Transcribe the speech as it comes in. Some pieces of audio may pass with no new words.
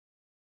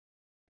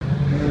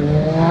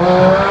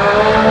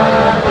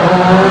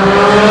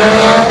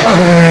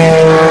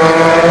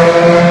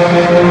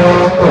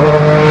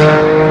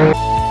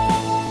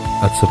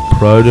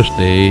proudest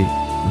day,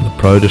 and the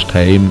proudest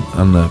time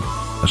in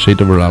the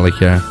seat of a rally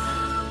car,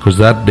 because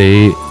that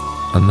day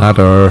and that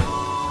hour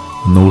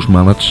and those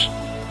minutes,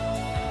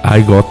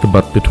 I got the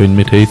bit between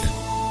my teeth.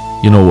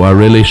 You know, I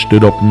really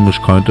stood up and was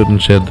counted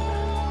and said,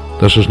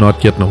 this is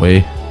not getting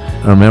away.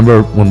 I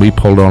remember when we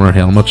pulled on our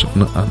helmets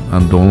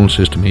and Donald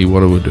says to me,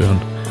 what are we doing?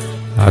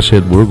 I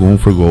said, we're going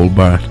for gold,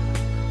 Barrett.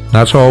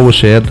 That's all was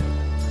said.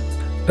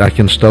 I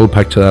can still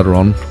picture that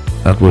run.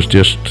 That was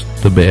just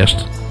the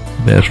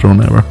best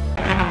run ever.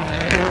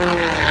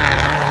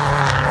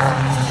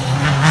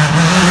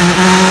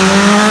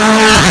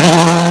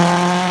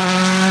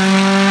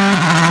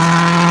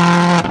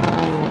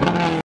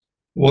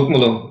 Welcome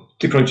along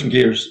to Krunching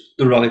Gears,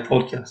 the Rally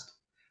Podcast.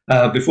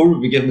 Before we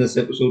begin this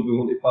episode, we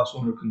want to pass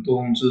on our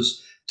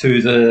condolences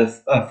to the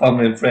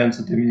family and friends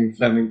of Damien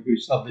Fleming, who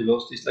sadly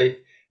lost his life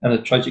in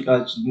a tragic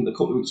accident a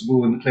couple of weeks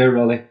ago in the Clare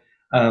Rally.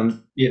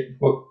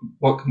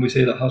 What can we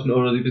say that hasn't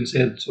already been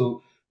said?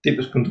 So,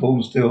 deepest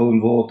condolences to all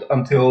involved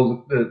and to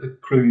all the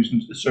crews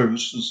and the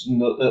services and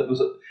that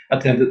was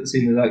attended at the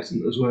scene of the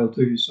accident as well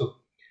too. So,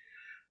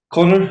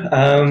 Connor,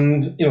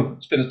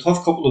 it's been a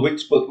tough couple of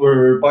weeks, but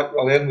we're back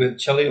rallying with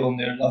Chilie on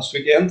there last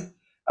weekend.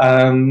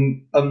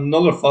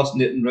 Another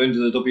fascinating round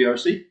of the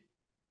WRC.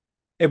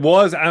 It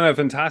was, and a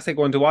fantastic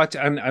one to watch.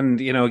 And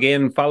you know,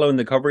 again, following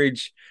the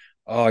coverage,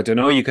 I don't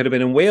know, you could have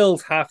been in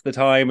Wales half the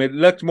time. It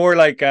looked more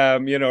like, a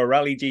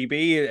Rally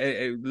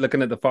GB,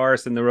 looking at the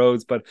forest and the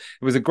roads. But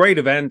it was a great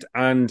event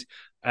and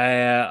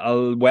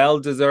a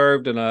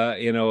well-deserved and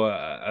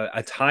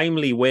a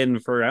timely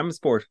win for M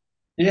Sport.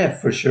 Yeah,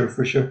 for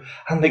sure.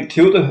 And like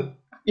Toyota,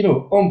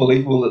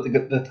 unbelievable that they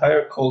got the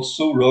tyre called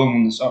so wrong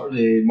on the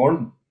Saturday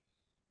morning.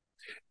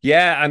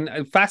 Yeah, and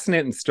a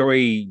fascinating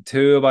story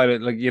too about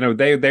it. Like,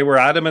 they were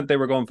adamant they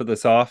were going for the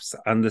softs,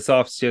 and the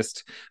softs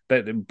just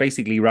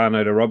basically ran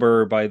out of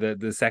rubber by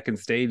the second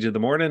stage of the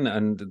morning,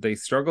 and they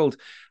struggled.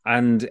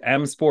 And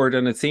M Sport,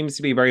 and it seems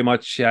to be very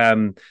much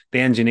the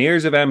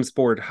engineers of M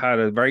Sport had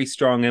a very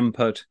strong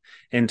input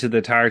into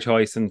the tyre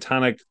choice, and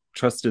Tanak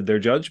trusted their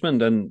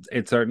judgment, and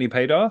it certainly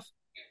paid off.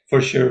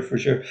 For sure.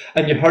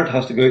 And your heart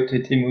has to go out to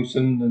Timo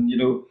Sund, and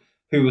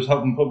who was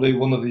having probably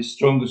one of his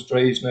strongest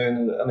drives now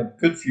in a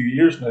good few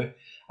years now.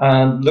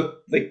 And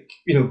look, like,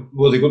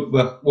 was he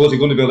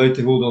going to be allowed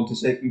to hold on to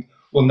second?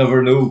 We'll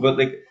never know. But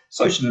like,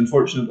 such an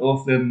unfortunate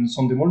off then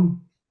Sunday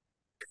morning.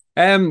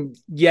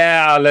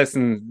 Yeah,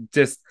 listen,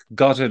 just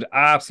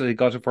absolutely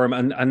gutted for him.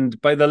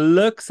 And by the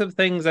looks of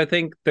things, I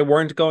think they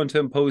weren't going to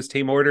impose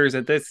team orders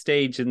at this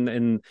stage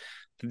in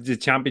the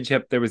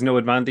championship. There was no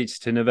advantage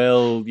to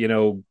Neville,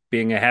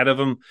 being ahead of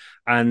him,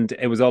 and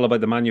it was all about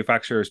the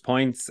manufacturer's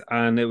points.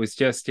 And it was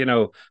just,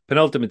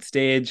 penultimate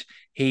stage.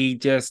 He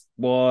just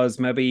was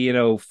maybe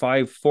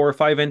 4 or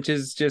 5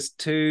 inches just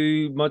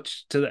too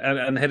much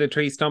and hit a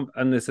tree stump,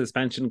 and the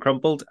suspension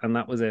crumpled, and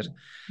that was it.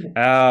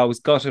 I was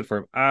gutted for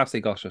him,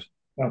 absolutely gutted.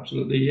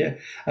 Absolutely, yeah.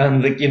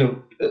 And like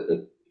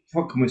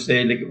what can we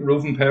say? Like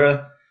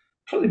Rovanperä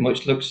pretty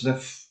much looks as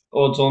if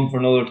odds on for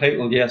another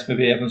title. Yes,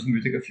 maybe Evans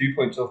can take a few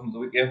points off him the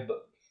weekend,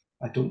 but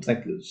I don't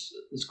think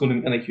it's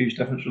going to make a huge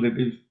difference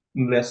really,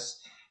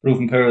 unless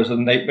Rovanperä is a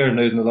nightmare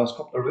now in the last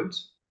couple of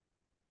rounds.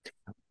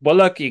 Well,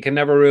 look, you can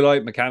never rule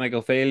out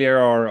mechanical failure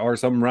or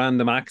some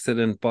random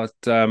accident, but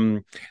what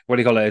do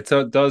you call it?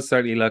 It does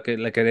certainly look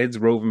like it is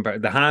Rovanperä.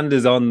 The hand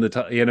is on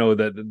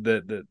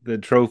the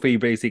trophy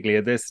basically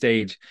at this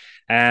stage.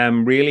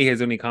 Really,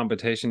 his only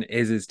competition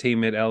is his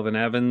teammate Elvin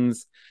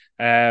Evans.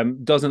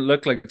 Doesn't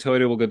look like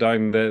Toyota will go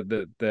down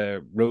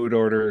the road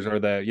orders or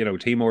the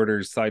team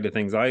orders side of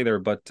things either.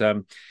 But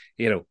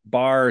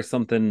bar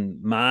something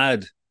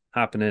mad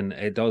happening,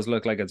 it does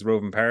look like it's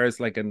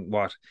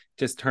Rovanperä,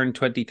 just turned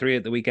 23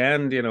 at the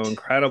weekend.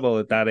 Incredible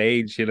at that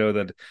age.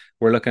 That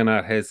we're looking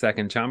at his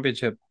second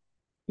championship.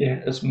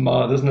 Yeah, it's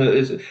mad, isn't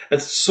it?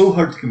 It's so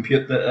hard to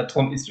compute that a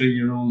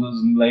 23-year-old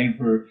is in line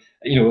for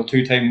a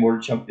 2-time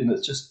world champion.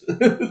 It's just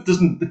it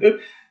doesn't.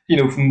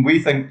 From we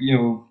think,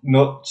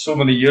 not so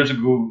many years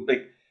ago,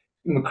 like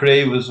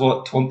McRae was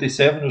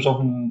 27 or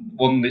something,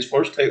 won his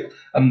first title,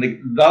 and like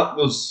that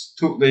was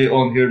totally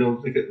unheard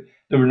of. Like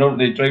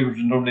drivers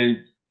were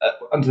normally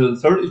into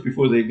the 30s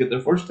before they get their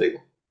first title.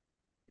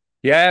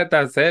 Yeah,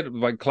 that's it.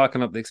 By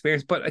clocking up the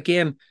experience, but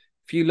again,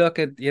 if you look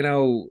at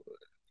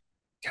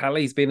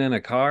Callie's been in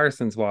a car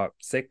since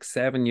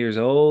 6-7 years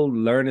old,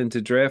 learning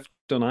to drift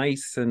on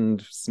ice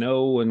and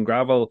snow and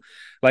gravel.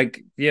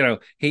 Like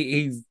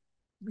he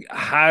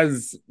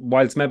has,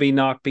 whilst maybe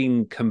not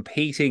been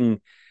competing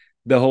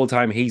the whole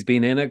time, he's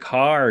been in a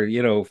car,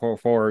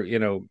 for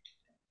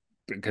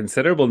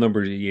considerable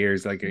number of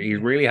years. Like he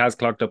really has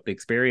clocked up the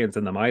experience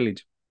and the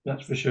mileage.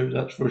 That's for sure.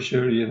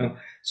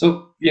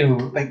 So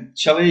like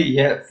Chilie,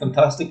 yeah,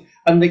 fantastic,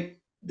 and like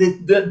they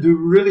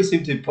really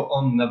seem to put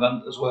on an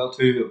event as well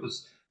too. It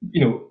was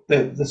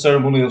the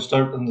ceremonial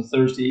start on the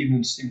Thursday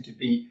evening seemed to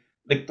be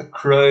like the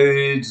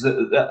crowds,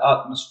 the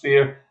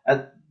atmosphere.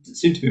 It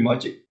seemed to be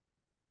magic.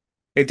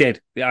 It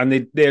did,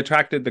 and they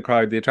attracted the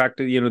crowd. They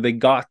attracted, they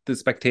got the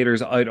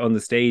spectators out on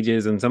the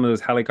stages, and some of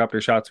those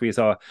helicopter shots we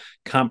saw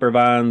camper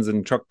vans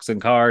and trucks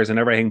and cars and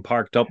everything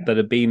parked up that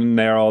had been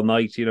there all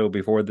night,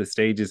 before the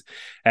stages.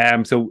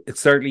 So it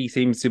certainly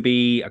seems to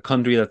be a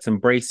country that's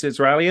embraced its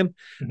rallying,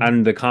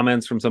 and the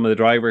comments from some of the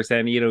drivers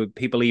saying,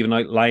 people even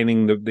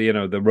outlining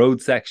the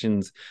road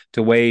sections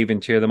to wave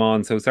and cheer them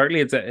on. So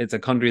certainly it's a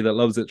country that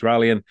loves its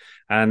rallying,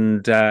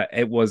 and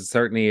it was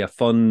certainly a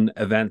fun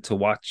event to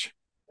watch.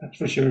 That's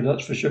for sure.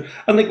 That's for sure.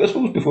 And I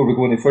suppose before we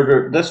go any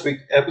further, this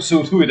week's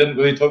episode we didn't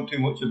really talk too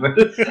much about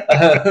it.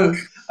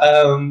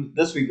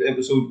 This week's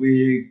episode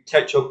we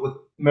catch up with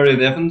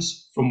Meirion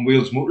Evans from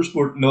Wales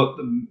Motorsport, not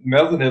the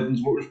Meirion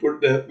Evans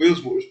Motorsport, the Wales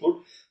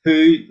Motorsport,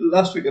 who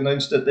last week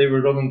announced that they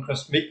were running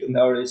Chris Meek in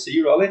the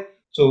RAC Rally.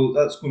 So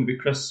that's going to be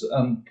Chris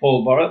and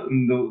Paul Barrett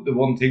and the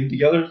one team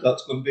together.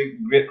 That's going to be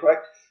great crack.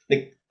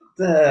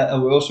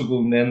 We're also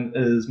going then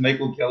is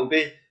Michael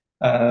Gilbey,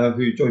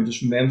 who joined us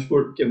from M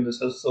Sport, giving us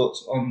his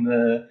thoughts on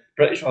the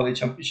British Rally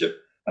Championship.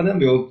 And then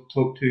we all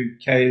talked to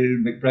Kyle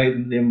McBride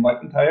and Liam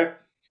McIntyre,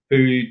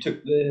 who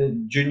took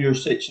the junior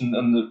section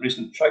in the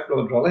recent Track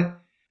Rod Rally.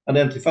 And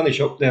then to finish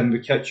up, then we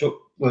catch up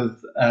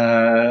with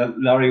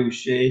Larry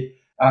O'Shea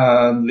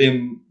and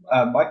Liam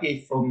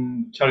Mackey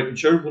from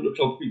Carrick-on-Suir Motor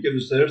Club, who give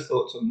us their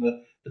thoughts on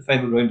the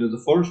final round of the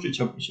Forestry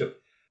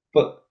Championship.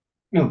 But,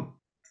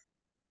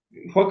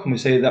 what can we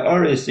say? The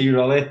RAC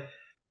Rally,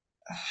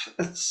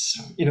 it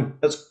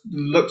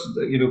looks,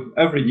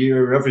 every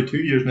year or every 2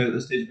 years now at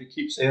this stage, we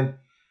keep saying,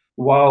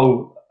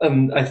 wow.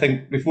 And I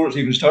think before it's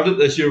even started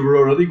this year, we're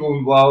already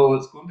going, wow,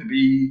 it's going to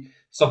be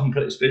something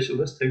pretty special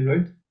this time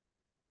round.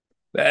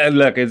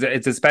 Look,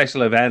 it's a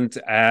special event.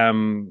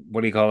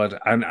 What do you call it?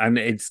 And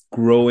it's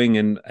growing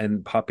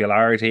in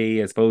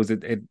popularity. I suppose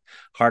it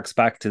harks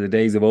back to the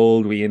days of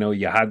old.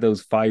 You had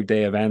those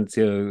 5-day events,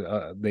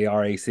 the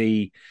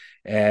RAC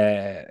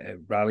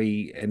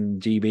rally in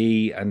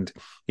GB, and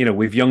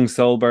we've young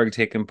Solberg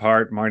taking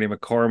part, Marty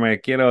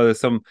McCormick. There's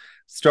some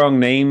strong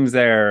names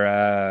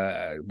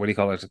there. What do you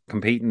call it?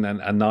 Competing,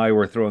 and now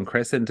we're throwing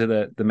Chris into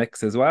the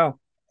mix as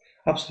well.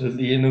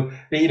 Absolutely,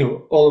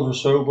 Oliver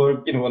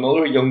Solberg,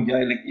 another young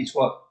guy, like he's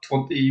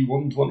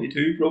 21,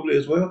 22 probably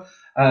as well.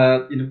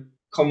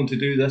 Coming to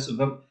do this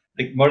event,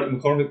 like Marty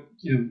McCormick,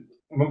 I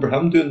remember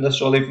him doing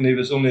this rally when he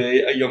was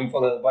only a young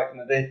fella back in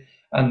the day,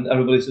 and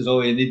everybody says,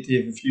 "Oh, you need to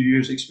have a few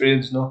years'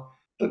 experience now."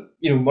 But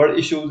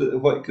Marty showed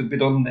what could be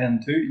done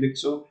then too.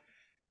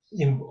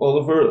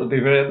 Oliver, it'll be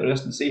very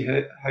interesting to see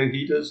how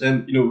he does,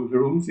 and with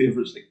your own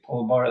favourites like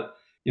Paul Barrett,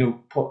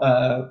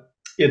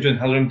 Adrian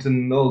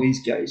Hillerington, all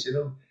these guys,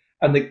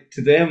 and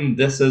to them,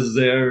 this is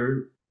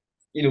their,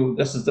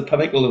 this is the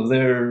pinnacle of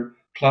their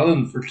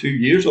planning for 2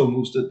 years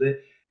almost. That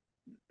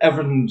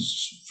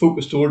everyone's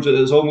focused towards it.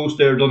 It's almost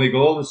their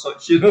Donegal as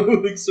such,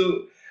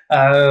 So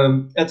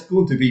it's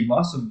going to be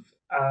massive,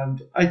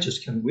 and I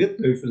just can't wait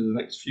now for the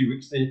next few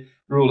weeks to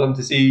roll in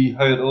to see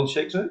how it all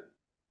shakes out.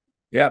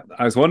 Yeah,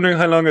 I was wondering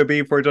how long it'd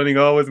be before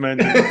Donegal was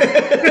mentioned.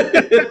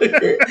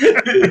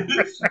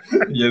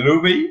 You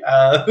know me.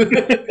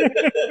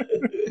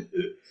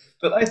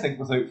 But I think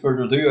without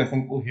further ado, I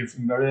think we'll hear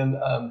from Meirion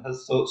and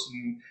his thoughts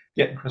on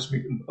getting Chris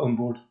Meek on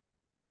board.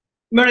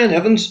 Meirion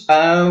Evans,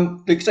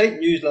 the exciting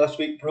news last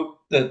week broke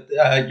that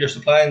you're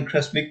supplying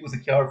Chris Meek with a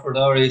car for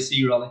the RAC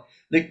Rally.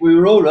 We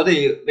were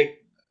already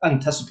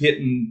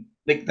anticipating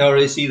the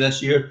RAC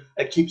this year.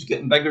 It keeps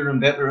getting bigger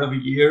and better every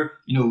year.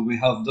 We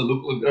have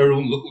our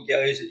own local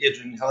guys,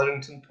 Adrian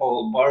Hillerington,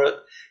 Paul Barrett,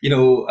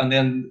 and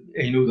then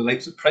the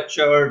likes of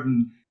Pritchard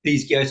and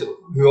these guys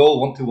who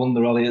all want to win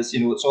the rally. It's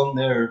on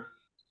their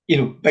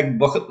big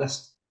bucket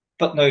list.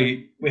 But now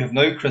we have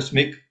Chris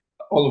Meek,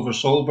 Oliver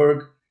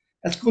Solberg.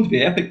 It's going to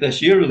be epic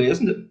this year, really,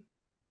 isn't it?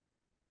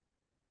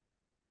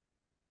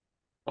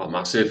 Oh,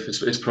 massive!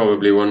 It's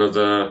probably one of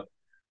the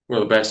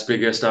best,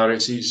 biggest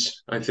RACs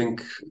I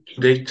think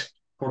to date,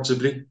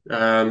 possibly.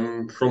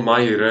 From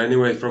my era,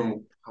 anyway.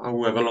 From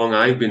however long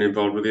I've been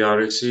involved with the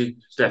RAC,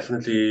 it's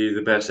definitely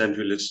the best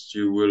entry list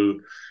you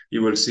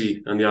will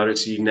see, and the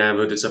RAC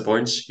never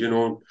disappoints.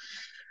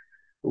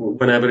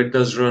 Whenever it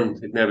does run,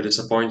 it never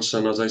disappoints.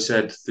 And as I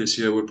said, this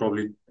year we'll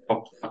probably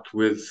top that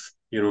with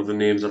the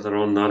names that are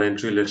on that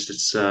entry list.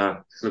 It's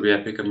going to be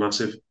epic and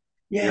massive.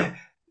 Yeah,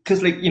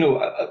 because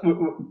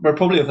we're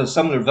probably of a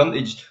similar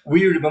vintage.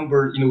 We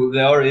remember the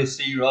RAC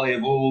Rally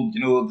of old.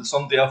 The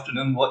Sunday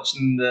afternoon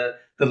watching the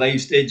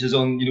live stages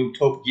on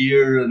Top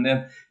Gear, and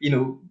then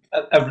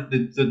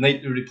the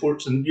nightly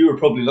reports. And you were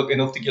probably lucky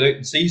enough to get out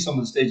and see some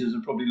of the stages that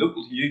are probably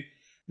local to you.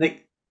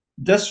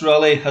 This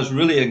rally has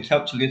really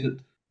encapsulated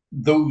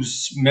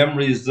those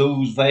memories,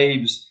 those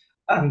vibes,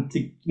 and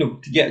to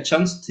get a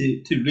chance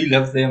to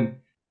relive them.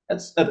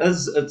 It's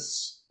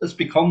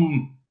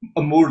become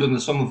a more than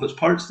the sum of its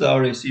parts, the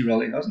RAC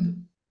Rally, hasn't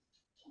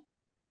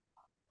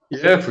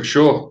it? Yeah, for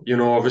sure.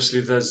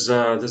 Obviously there's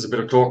a bit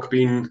of talk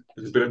being,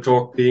 who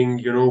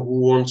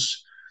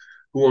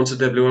wants a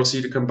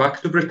WRC to come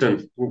back to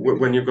Britain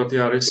when you've got the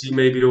RAC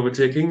maybe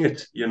overtaking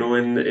it.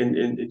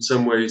 In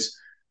some ways,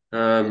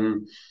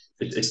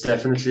 it's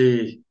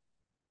definitely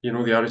the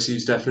RAC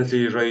is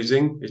definitely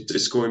rising.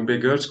 It's going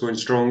bigger, it's going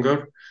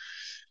stronger,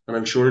 and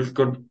I'm sure it's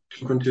going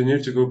to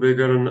continue to go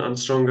bigger and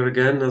stronger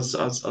again as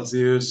the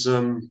years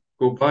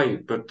go by.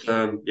 But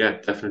yeah,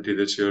 definitely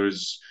this year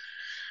is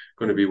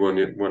going to be one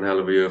hell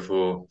of a year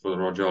for the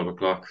Roger Albert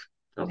Clark,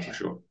 that's for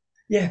sure.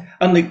 Yeah,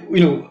 and like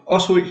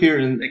also here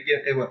in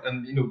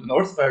the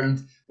north of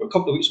Ireland, a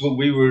couple of weeks ago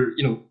we were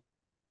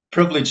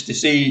privileged to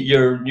see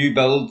your new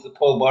build, the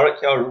Paul Barrett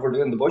car over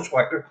there in the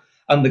Bushwhacker,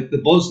 and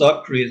the buzz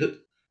that created.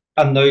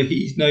 And now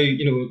he's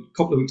a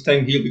couple of weeks'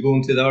 time he'll be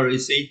going to the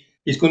RAC.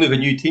 He's going to have a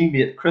new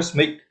teammate, Chris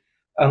Meek,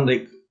 and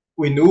like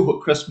we know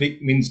what Chris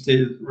Meek means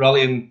to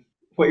rallying,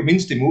 what he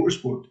means to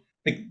motorsport.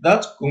 Like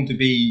that's going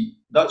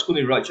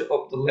to ratchet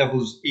up the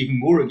levels even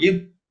more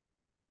again.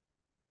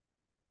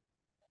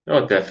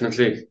 Oh,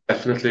 definitely.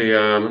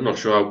 I'm not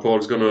sure how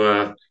Paul's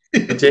going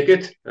to take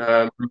it.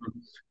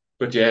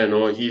 But yeah,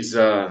 no, he's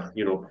Paul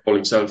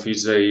himself.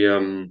 He's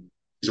a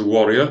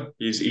warrior.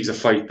 He's a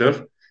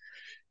fighter.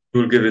 He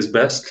will give his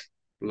best,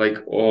 like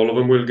all of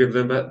them will give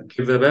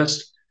their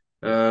best.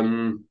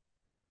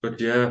 But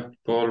yeah,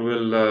 Paul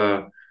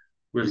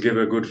will give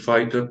a good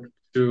fight up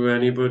to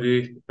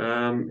anybody,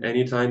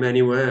 anytime,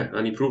 anywhere,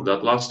 and he proved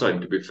that last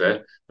time. To be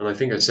fair, and I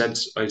think I said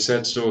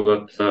so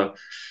that.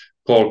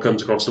 Paul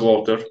comes across the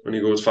water and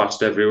he goes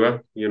fast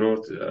everywhere.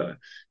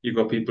 You've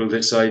got people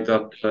this side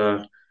that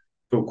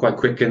go quite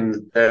quick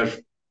in there,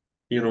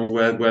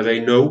 where they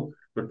know,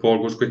 but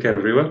Paul goes quick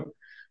everywhere.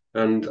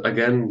 And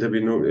again, he'll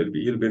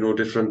be no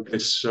different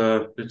this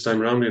time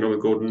round.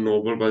 With Gordon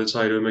Noble by the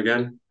side of him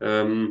again,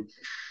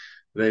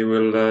 they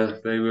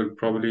will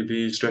probably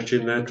be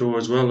stretching their toe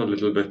as well a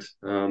little bit.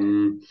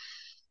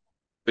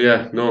 But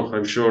yeah, no,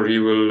 I'm sure he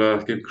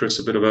will give Chris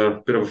a bit of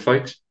a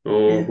fight,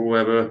 or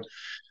whoever.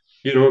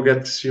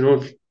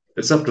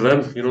 It's up to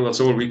them. That's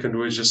all we can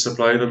do is just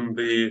supply them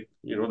the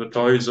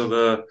toys or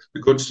the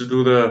goods to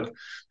do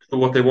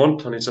what they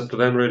want, and it's up to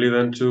them really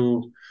then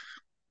to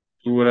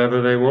do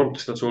whatever they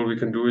want. That's all we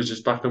can do is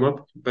just back them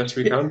up the best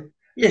we can.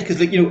 Yeah,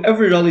 because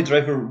every rally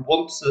driver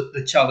wants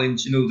the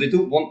challenge. They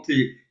don't want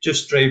to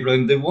just drive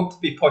around. They want to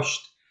be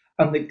pushed,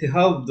 and to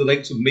have the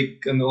likes of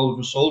Mick and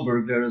Oliver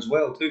Solberg there as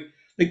well too.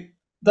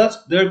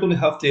 They're going to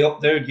have to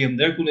up their game.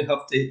 They're going to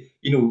have to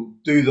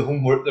do the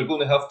homework. They're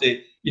going to have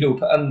to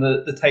put in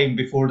the time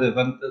before the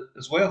event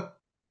as well.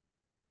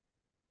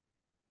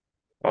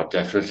 Oh,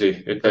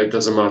 definitely. It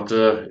doesn't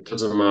matter. It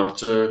doesn't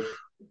matter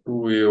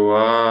who you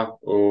are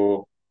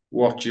or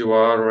what you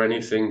are or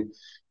anything.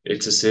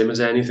 It's the same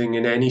as anything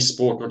in any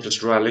sport, not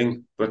just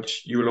rallying. But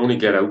you will only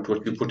get out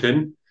what you put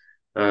in,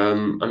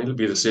 and it'll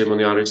be the same on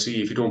the RAC.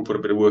 If you don't put a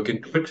bit of work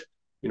into it,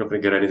 you're not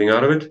going to get anything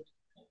out of it.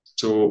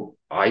 So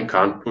I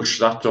can't push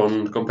that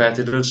on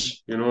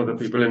competitors. The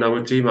people in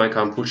our team, I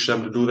can't push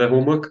them to do their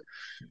homework.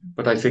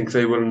 But I think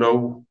they will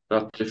know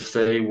that if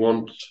they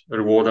want a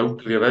reward out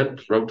to the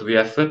event, or out to the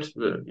effort,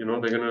 they're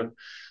gonna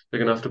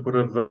have to put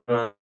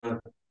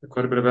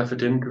quite a bit of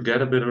effort in to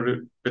get a bit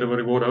of a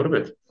reward out of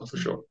it. That's for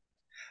sure.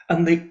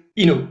 And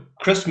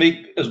Chris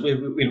Meek, as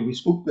we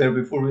spoke there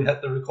before we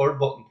hit the record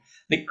button.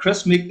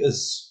 Chris Meek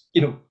is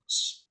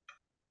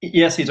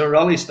yes, he's a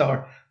rally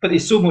star, but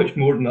he's so much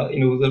more than that.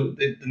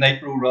 The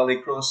Nitro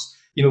Rallycross,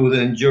 the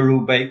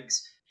enduro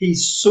bikes.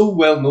 He's so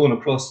well known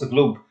across the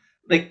globe.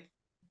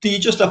 Do you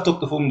just have to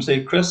up the phone and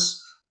say,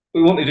 Chris,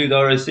 we want to do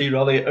the RAC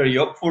Rally, are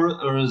you up for it?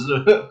 Or is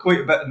there quite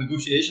a bit of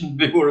negotiation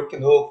before it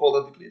can all fall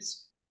into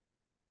place?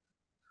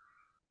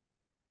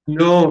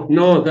 No,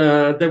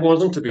 there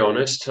wasn't, to be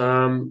honest.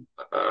 It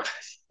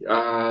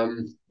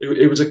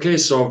was a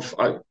case of,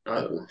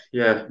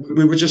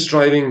 we were just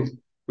driving.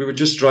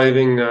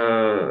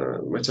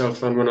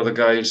 Myself and one of the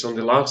guys on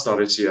the last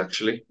RAC,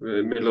 actually. In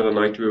the middle of the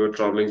night, we were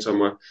traveling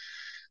somewhere,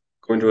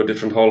 going to a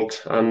different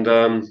halt, and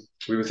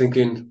we were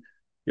thinking,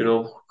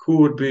 who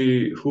would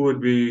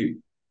be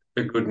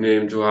a good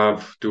name to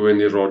have doing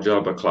the Roger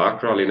Albert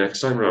Clark Rally next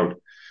time round?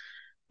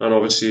 And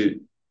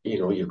obviously,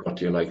 you've got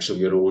your likes of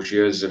your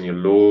Ogiers and your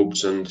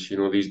Lobes and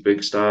these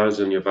big stars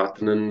and your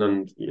Vatanen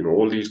and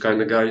all these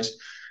kind of guys.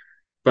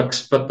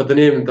 But the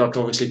name that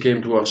obviously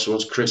came to us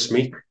was Chris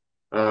Meek.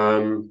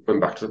 Going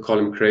back to the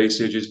Colin Craig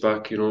stages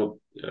back, a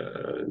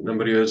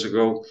number of years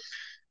ago.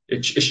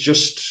 It's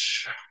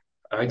just,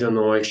 I don't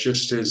know. It's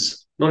just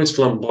not his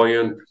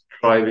flamboyant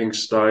driving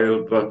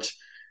style, but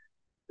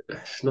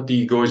not the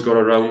ego he's got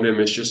around him.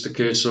 It's just a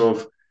case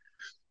of,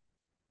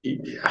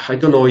 I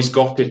don't know, he's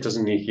got it,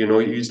 doesn't he?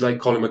 He's like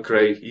Colin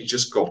McRae. He's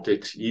just got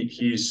it.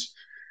 He's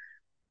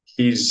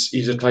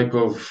a type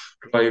of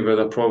driver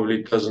that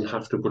probably doesn't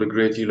have to put a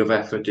great deal of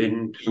effort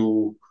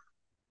into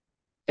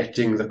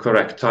getting the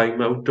correct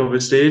time out of a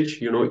stage.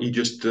 He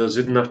just does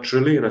it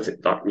naturally. And I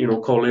think that,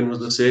 Colin was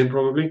the same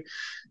probably,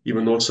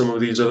 even though some of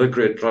these other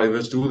great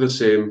drivers do the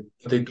same.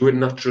 They do it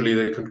naturally.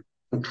 They can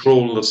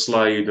control the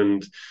slide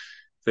and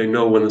they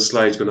know when the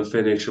slide's going to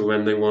finish or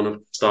when they want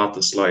to start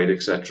the slide,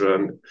 etc.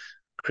 And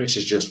Chris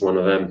is just one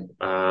of them.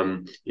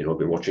 I've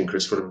been watching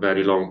Chris for a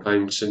very long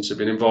time since I've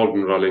been involved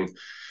in rallying.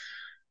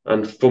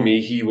 And for me,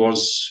 he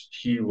was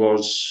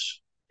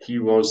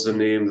the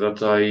name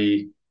that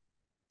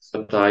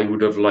that I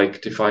would have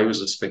liked if I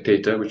was a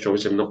spectator, which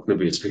obviously I'm not going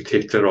to be a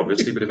spectator,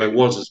 obviously, but if I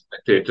was a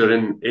spectator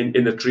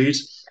in the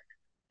trees,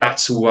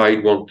 that's who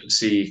I'd want to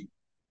see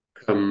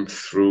come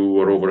through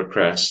or over a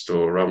crest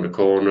or around a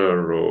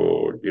corner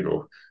or,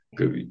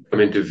 come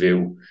into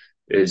view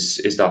is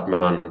that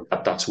man.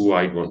 That's who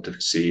I'd want to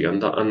see. And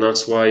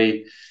that's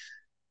why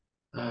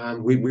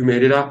we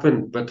made it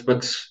happen. But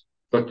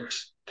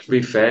to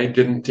be fair, it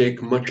didn't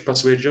take much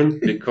persuasion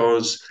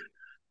because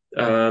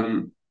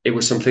it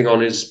was something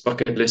on his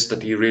bucket list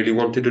that he really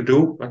wanted to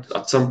do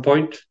at some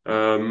point.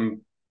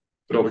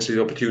 But obviously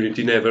the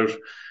opportunity never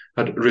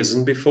had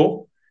risen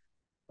before.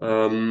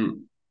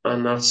 And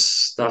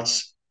that's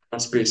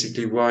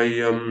basically why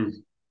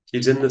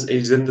he's in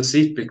the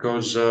seat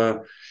because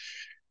there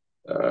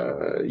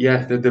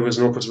was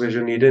no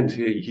persuasion needed.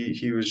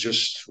 He was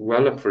just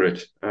well up for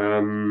it.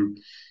 And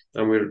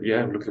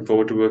we're looking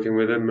forward to working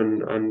with him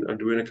and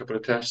doing a couple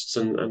of tests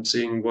and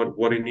seeing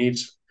what he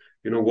needs,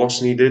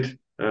 what's needed.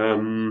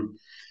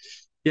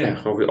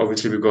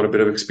 Obviously we've got a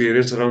bit of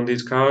experience around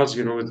these cars.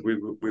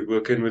 We're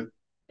working with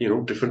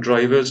different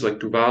drivers like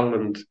Duval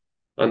and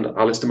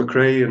Alistair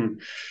McRae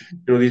and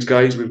these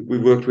guys we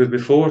worked with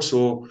before,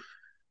 so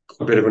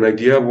a bit of an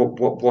idea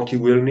what you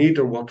will need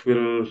and what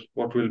will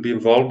be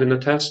involved in a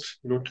test,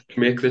 to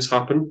make this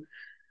happen,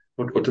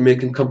 or to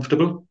make him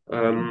comfortable,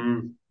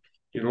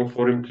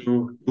 for him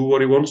to do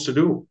what he wants to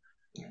do.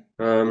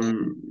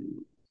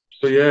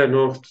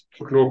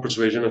 Took no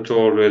persuasion at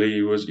all. Really,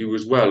 he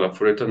was well up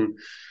for it. And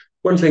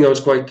one thing I was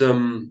quite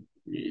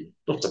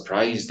not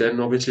surprised then,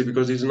 obviously,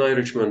 because he's an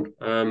Irishman,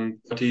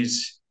 but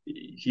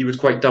he was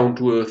quite down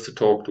to earth to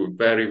talk to.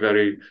 Very,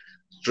 very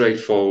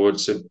straightforward,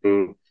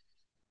 simple,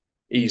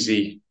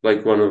 easy,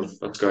 like one of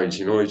those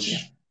guys.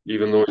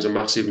 Even though he's a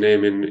massive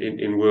name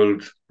in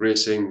world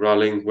racing,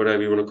 rallying,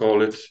 whatever you want to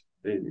call it,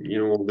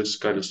 all this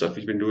kind of stuff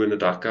he's been doing, the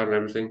Dakar and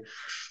everything.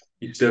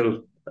 He's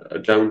still a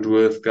down to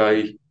earth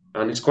guy,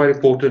 and it's quite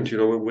important,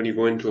 when you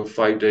go into a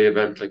 5-day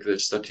event like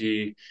this, that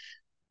you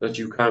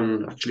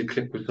can actually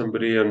click with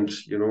somebody and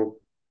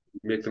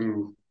make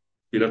them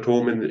feel at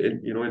home in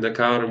their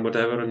car and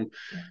whatever, and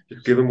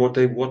just give them what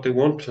they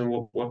want and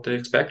what they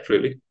expect,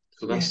 really.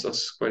 So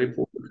that's quite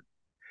important.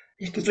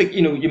 Because,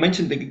 you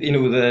mentioned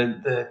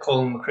the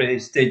Colin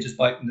McRae stages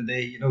back in the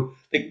day.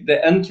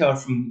 The end car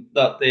from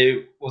that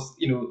day was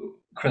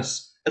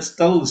Chris. It's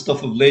still the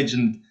stuff of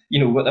legend.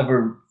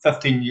 Whatever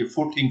 15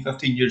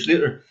 years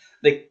later,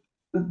 the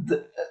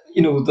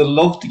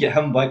love to get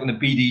him back on a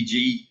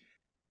BDG.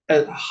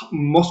 It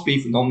must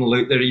be phenomenal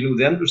out there.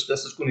 The interest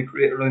this is going to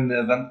create around the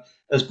event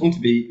is going to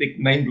be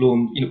mind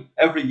blowing.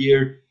 Every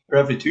year or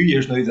every 2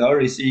 years now, the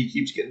RAC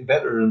keeps getting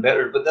better and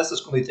better, but this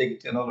is going to take it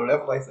to another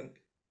level, I think.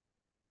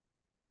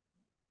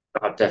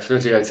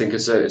 Definitely, I think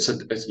it's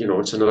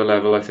another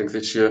level. I think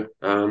this year,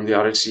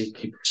 the RAC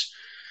keeps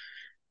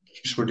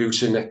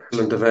producing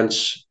excellent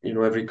events.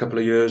 Every couple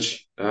of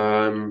years,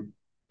 and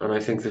I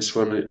think this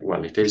one,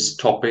 well, it is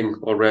topping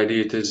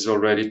already. It is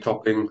already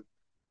topping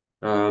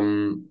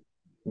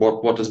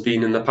what has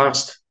been in the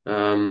past,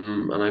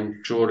 and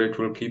I'm sure it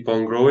will keep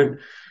on growing.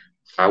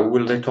 How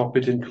will they top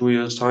it in 2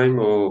 years' time,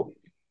 or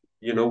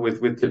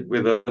with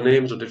other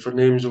names or different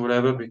names or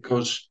whatever?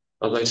 Because,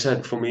 as I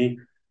said, for me,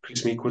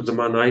 Chris Meek was the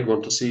man I'd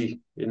want to see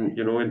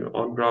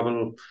on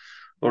gravel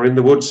or in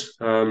the woods,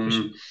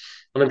 and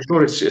I'm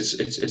sure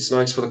it's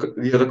nice for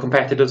the other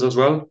competitors as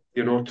well,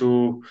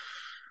 to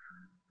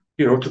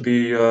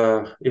be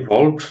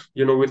involved,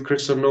 with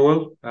Chris and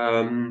Noel,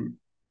 and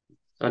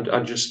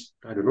just,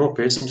 I don't know,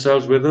 pace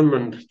themselves with them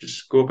and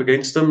just go up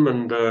against them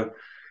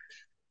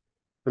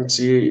and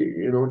see,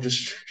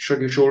 just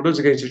shrug your shoulders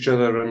against each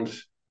other and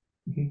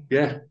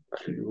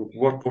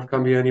what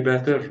can be any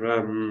better?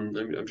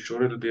 I'm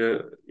sure it'll be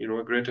a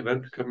great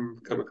event come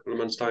a couple of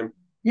months' time.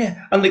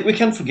 Yeah, and we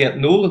can't forget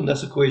Noel in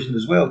this equation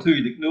as well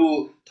too.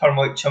 Noel,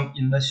 Tarmac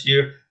champion this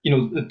year.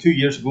 2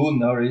 years ago in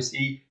the RAC,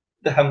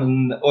 him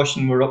and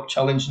Ocean were up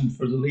challenging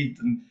for the lead,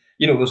 and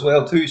as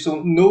well too.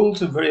 So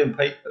Noel's a very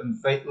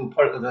vital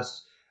part of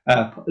this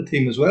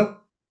team as well.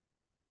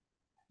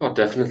 Oh,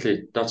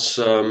 definitely. That's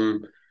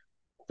one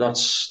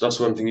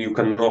thing you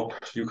cannot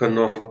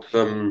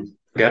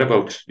forget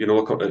about.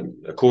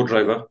 A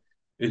co-driver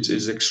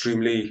is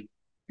extremely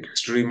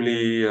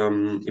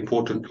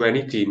important to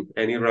any team,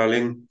 any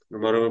rallying, no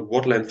matter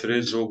what length it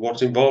is or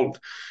what's involved.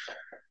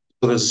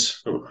 So I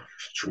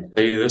shouldn't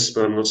say this,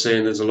 but I'm not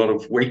saying there's a lot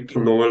of weight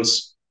on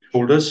Noel's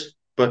shoulders,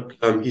 but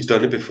he's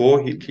done it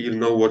before. He'll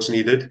know what's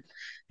needed.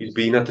 He's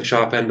been at the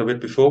sharp end of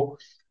it before,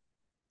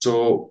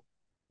 so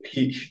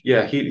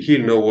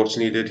he'll know what's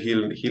needed.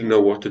 He'll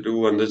know what to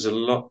do, and there's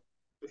a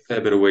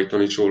fair bit of weight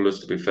on his shoulders,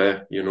 to be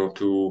fair.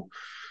 To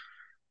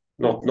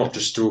not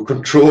just to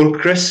control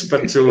Chris,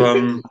 but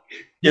to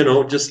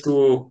just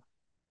to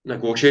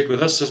negotiate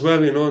with us as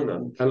well,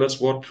 and tell us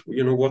what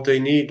they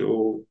need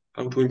or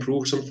how to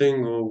improve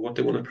something or what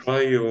they want to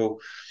try or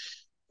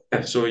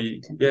it's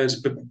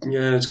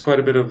quite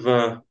a bit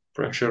of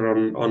pressure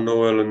on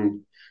Noel,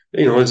 and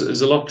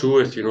there's a lot to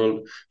it.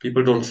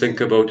 People don't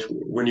think about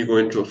when you go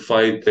into a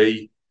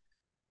 5-day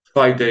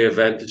 5-day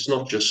event. It's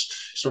not just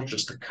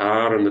the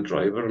car and the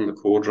driver and the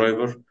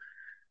co-driver.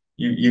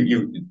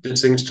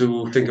 There's things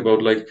to think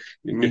about, like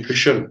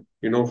nutrition,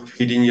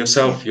 feeding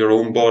yourself, your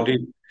own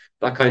body,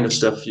 that kind of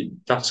stuff.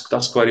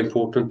 That's quite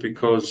important,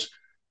 because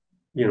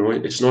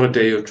it's not a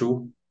day or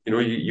two.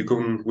 You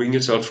can wing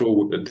yourself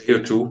through a day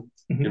or two,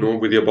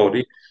 with your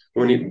body.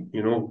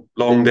 When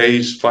long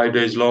days, 5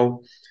 days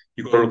long,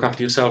 you've got to look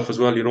after yourself as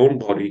well, your own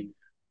body.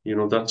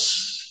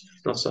 That's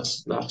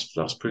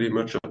pretty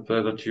much up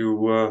there that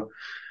you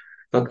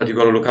that you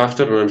got to look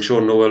after. And I'm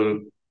sure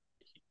Noel,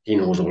 he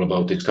knows all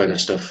about this kind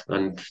of stuff,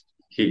 and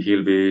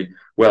he'll be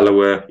well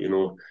aware. A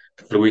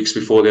couple of weeks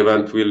before the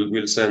event,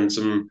 we'll send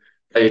some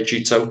diet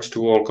sheets out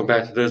to all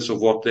competitors of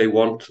what they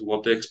want,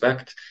 what they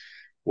expect,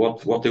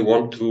 what they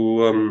want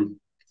to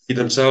feed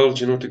themselves,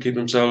 to keep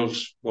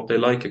themselves what they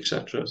like,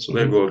 etc. So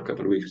they'll go a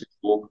couple of weeks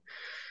before.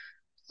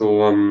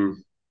 So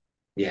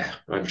yeah,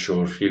 I'm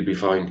sure he'll be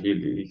fine.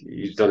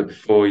 He's done it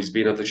before. He's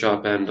been at the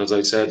sharp end, as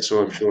I said,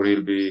 so I'm sure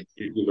he'll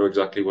know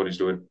exactly what he's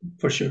doing.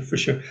 For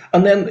sure.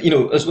 And then,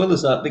 as well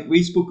as that, like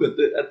we spoke at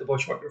the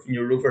Bushwhacker from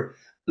your Rover,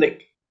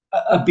 like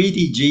a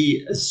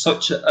BDG is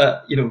such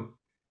a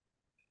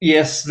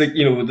yes, like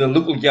the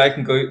local guy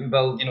can go out and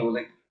build,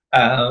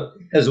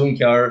 his own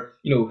car.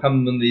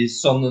 Him and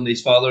his son and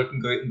his father can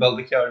go out and build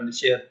a car in the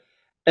shed.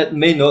 It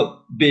may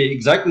not be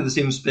exactly the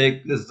same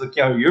spec as the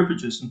car you're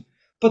producing,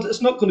 but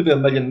it's not going to be a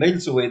million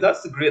miles away.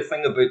 That's the great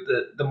thing about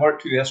the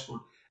Mark II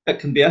Escort. It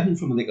can be anything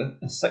from like a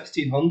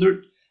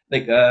 1600,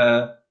 like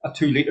a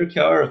 2-litre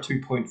car, a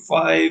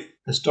 2.5,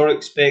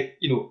 historic spec,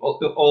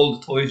 all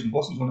the toys and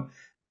buses on it.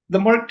 The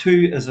Mark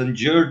II is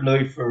endured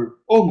now for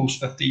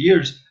almost 50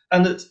 years,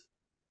 and it's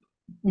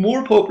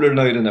more popular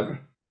now than ever.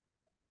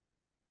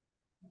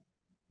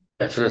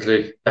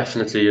 Definitely.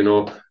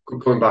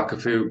 Going back a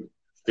few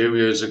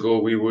years ago,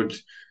 we would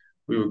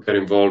get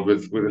involved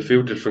with a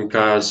few different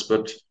cars,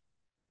 but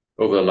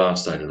over the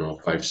last, I don't know,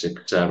 5,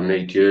 6, 7,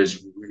 8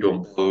 years, we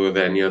don't bother with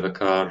any other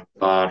car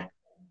bar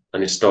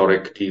an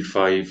historic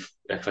D5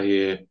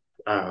 FIA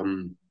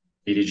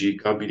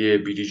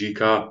BDG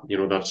car.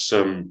 That's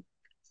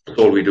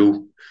all we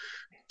do.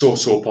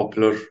 So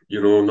popular,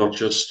 not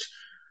just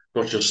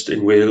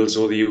in Wales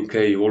or the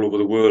UK, all over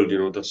the world.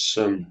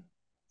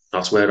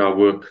 That's where our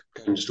work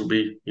tends to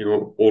be,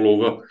 all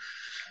over.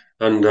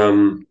 And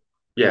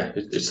yeah,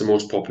 it's the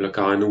most popular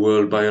car in the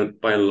world by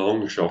a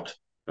long shot.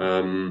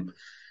 And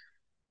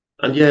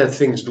yeah,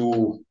 things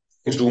do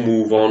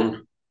move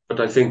on, but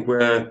I think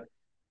where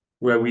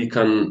we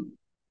can,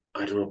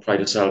 I don't know,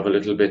 pride ourselves a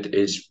little bit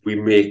is we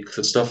make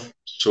the stuff.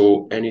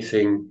 So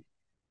anything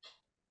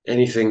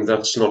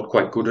that's not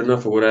quite good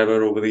enough or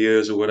whatever over the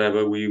years or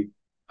whatever,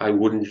 I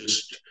wouldn't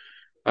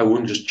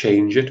just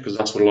change it, because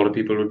that's what a lot of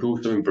people would do.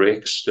 If something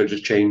breaks, they'll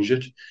just change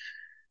it.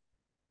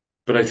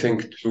 But I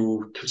think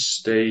to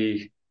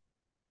stay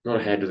not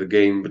ahead of the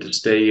game, but to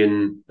stay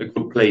in a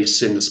good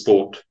place in the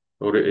sport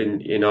or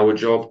in our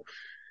job,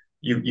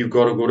 you've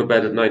got to go to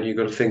bed at night. You've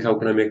got to think, how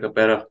can I make that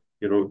better?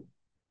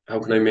 How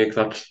can I make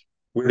that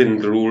within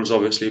the rules,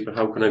 obviously, but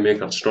how can I make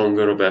that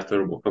stronger or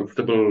better or more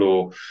comfortable,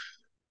 or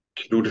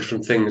do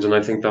different things? And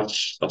I think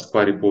that's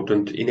quite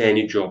important in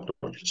any job,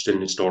 not just in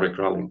historic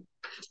rallying.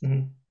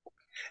 Mm-hmm.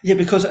 Yeah,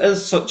 because it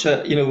is such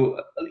a,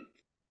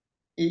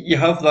 you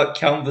have that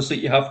canvas that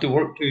you have to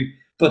work to,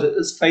 but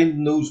it's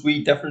finding those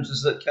wee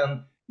differences that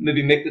can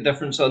maybe make the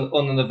difference on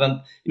an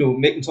event,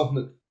 making something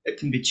that it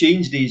can be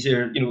changed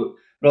easier,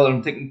 rather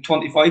than taking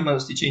 25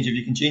 minutes to change. If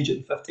you can change it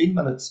in 15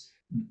 minutes,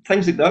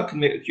 things like that can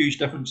make a huge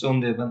difference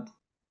on the event.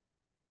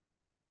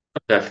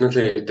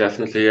 Definitely.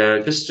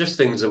 Just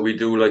things that we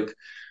do, like,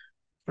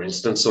 for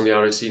instance, on the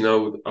RAC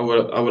now,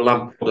 our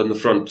lamp pod in the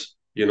front,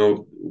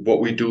 what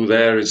we do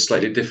there is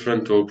slightly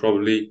different, or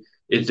probably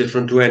is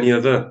different to any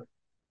other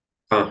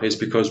car. It's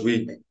because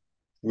we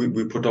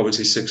put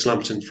obviously 6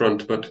 lamps in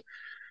front, but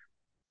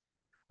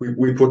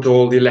we put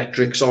all the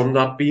electrics on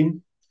that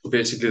beam. So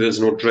basically,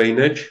 there's no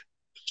drainage,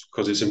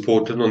 because it's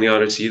important on the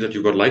RAC that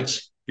you've got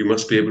lights. You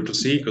must be able to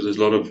see, because there's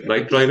a lot of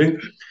night driving.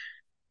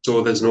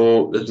 So there's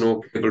no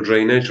cable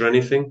drainage or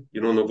anything,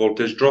 no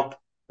voltage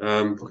drop,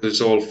 because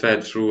it's all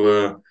fed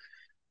through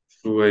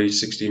a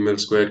 16 mil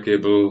square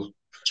cable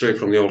straight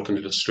from the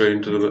alternator straight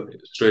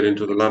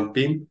into the lamp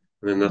beam,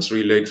 and then that's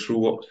relayed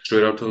through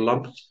straight out to the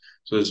lamp.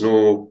 So there's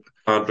no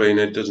car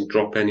drainage, doesn't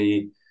drop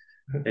any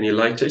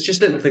light. It's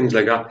just little things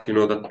like that,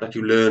 that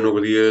you learn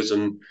over the years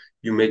and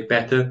you make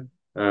better.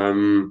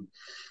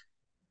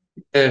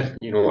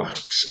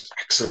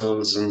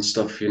 Axles and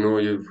stuff,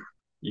 you've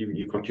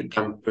got your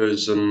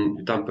dampers and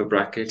your damper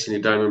brackets and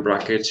your diamond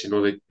brackets.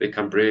 They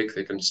can break,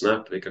 they can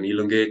snap, they can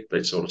elongate,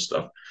 that sort of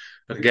stuff.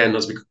 But again,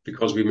 that's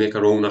because we make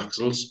our own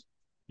axles.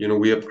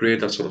 We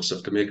upgrade that sort of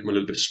stuff to make them a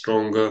little bit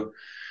stronger.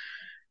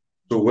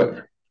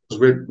 So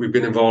we've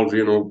been involved,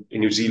 in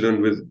New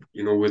Zealand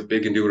with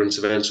big endurance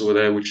events over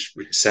there, which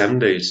is 7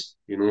 days,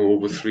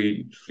 over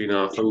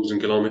 3,500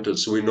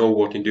 kilometers. So we know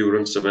what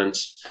endurance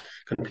events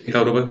can take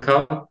out of a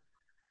car.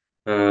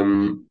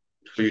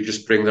 So you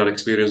just bring that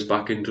experience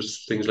back into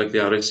things like the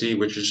RAC,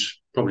 which is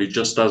probably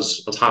just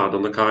as hard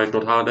on the car, if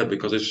not harder,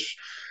 because it's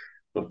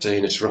not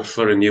saying it's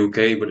rougher in the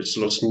UK, but it's a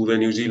lot smoother in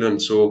New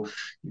Zealand. So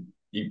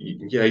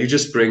you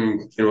just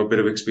bring a bit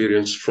of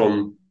experience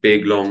from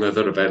big long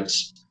other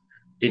events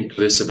into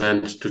this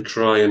event to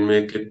try and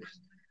make it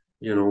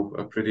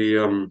a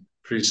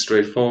pretty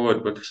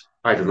straightforward. But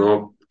I don't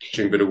know,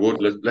 teaching a bit of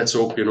wood. Let's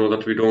hope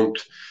that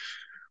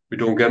we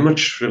don't get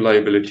much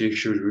reliability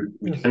issues.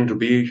 We tend to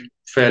be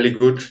fairly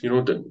good,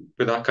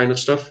 with that kind of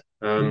stuff.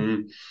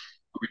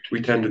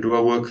 We tend to do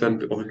our work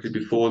then, obviously,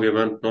 before the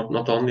event,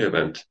 not on the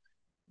event.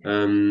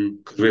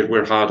 Because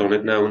we're hard on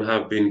it now and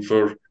have been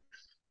for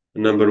a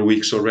number of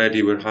weeks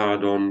already. We're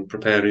hard on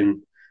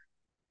preparing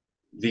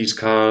these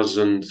cars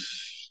and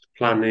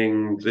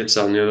planning this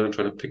and the other,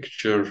 trying to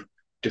picture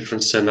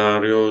different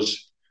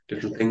scenarios,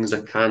 different things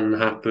that can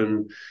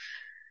happen.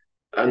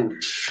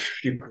 And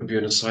you could be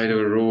on the side of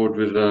a road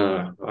with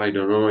I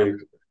don't know,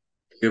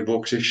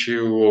 gearbox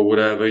issue or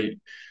whatever.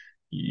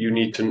 You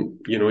need to,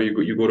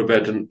 you go to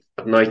bed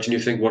at night and you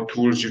think what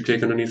tools you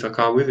take underneath a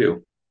car with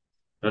you.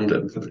 And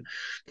but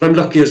I'm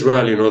lucky as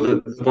well,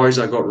 the boys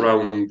I got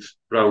round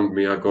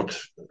me. I got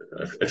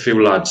a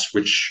few lads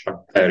which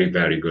are very,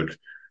 very good.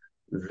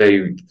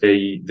 They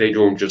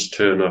don't just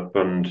turn up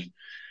and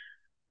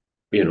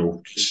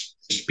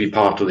just be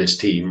part of this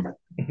team.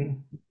 Mm-hmm.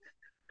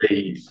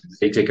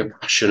 They take a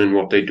passion in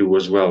what they do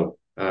as well,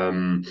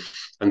 and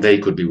they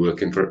could be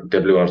working for a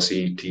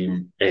WRC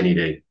team any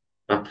day,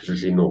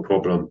 absolutely no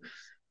problem.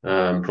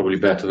 Probably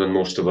better than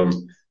most of them,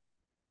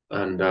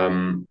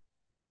 and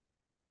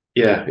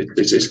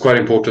it's quite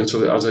important. So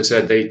that, as I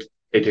said, they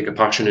take a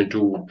passion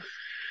into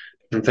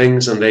different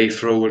things, and they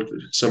throw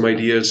some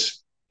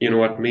ideas,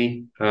 at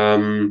me.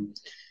 And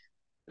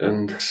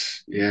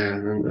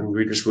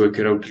we just work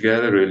it out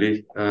together,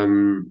 really.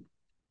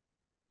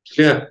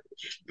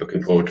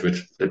 Looking forward to it.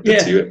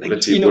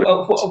 Let's see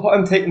what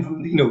I'm taking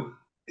from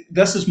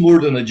this is more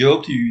than a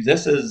job to you.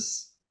 This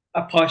is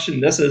a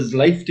passion. This is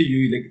life to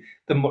you. Like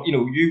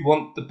you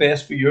want the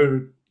best for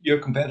your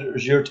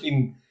competitors, your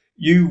team.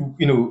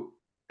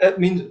 It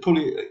means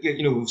probably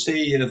say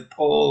if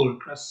Paul or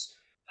Chris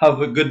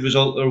have a good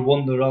result or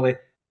won the rally,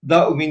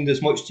 that will mean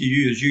as much to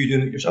you as you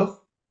doing it yourself.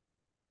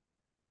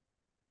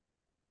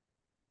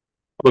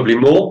 Probably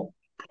more.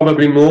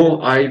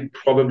 I'd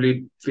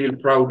probably feel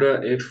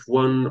prouder if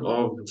one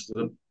of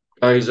the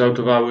guys out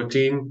of our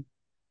team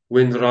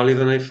win the rally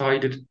than if I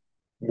did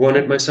won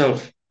it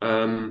myself.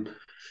 Not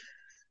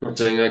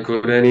saying I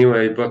could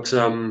anyway, but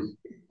I'm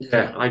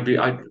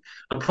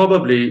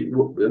probably,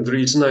 the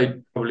reason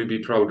I'd probably be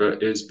prouder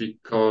is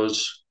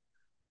because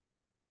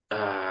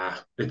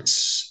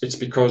it's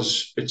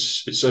because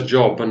it's a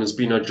job, and it's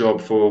been a job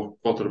for a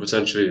quarter of a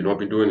century. I've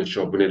been doing this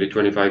job for nearly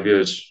 25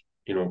 years.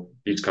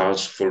 These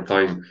cars full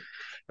time.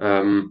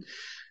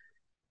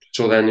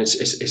 So then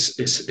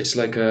it's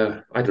like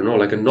a, I don't know,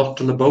 like a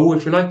knot on the bow,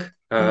 if you like,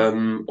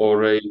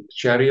 or a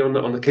cherry on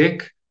the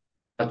cake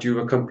that you've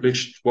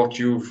accomplished what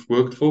you've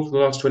worked for the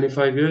last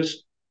 25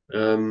 years.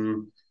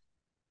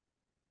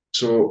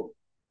 So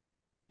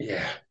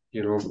yeah,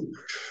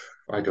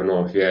 I don't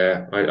know.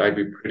 Yeah, I'd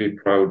be pretty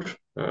proud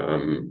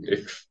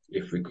if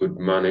we could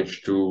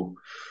manage to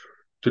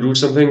do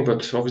something.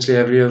 But obviously,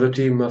 every other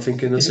team are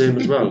thinking the same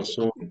as well.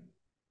 So.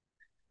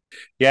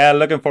 Yeah,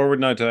 looking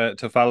forward now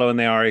to following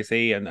the RAC,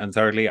 and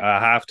certainly I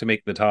have to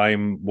make the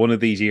time one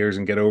of these years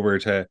and get over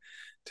to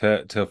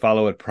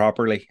follow it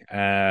properly.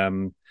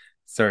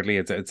 Certainly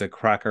it's a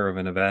cracker of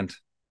an event.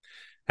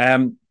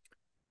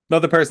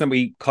 Another person that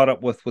we caught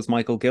up with was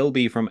Michael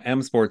Gilbey from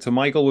M Sport. So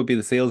Michael would be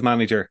the sales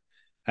manager,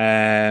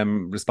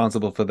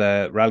 responsible for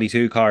the Rally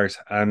 2 cars,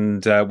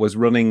 and was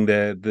running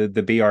the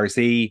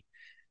BRC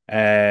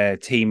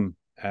team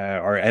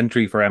or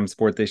entry for M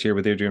Sport this year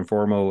with Adrian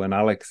Formo and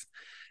Alex,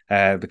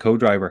 the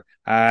co-driver.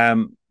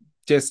 It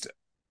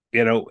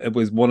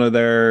was one of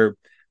their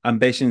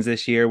ambitions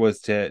this year was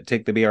to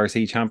take the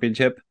BRC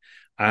championship,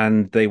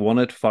 and they won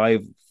it.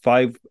 Five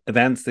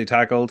events they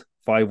tackled,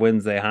 5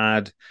 wins they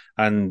had,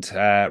 and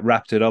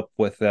wrapped it up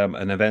with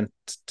an event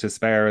to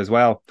spare as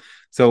well.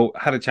 So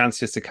had a chance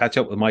just to catch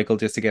up with Michael,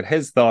 just to get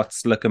his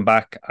thoughts looking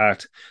back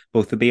at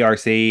both the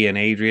BRC and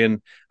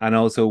Adrian, and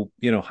also,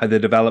 how the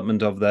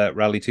development of the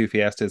Rally 2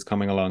 Fiesta is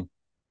coming along.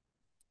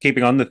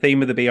 Keeping on the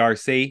theme of the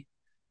BRC,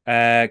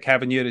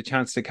 Kevin, you had a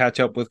chance to catch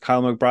up with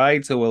Kyle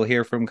McBride, so we'll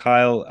hear from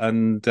Kyle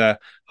and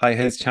how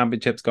his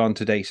championship's gone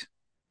to date.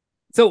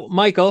 So,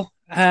 Michael,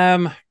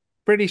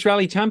 British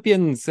Rally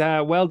champions,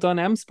 well done,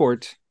 M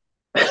Sport.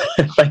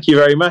 Thank you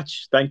very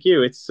much. Thank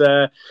you. It's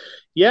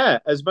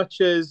as much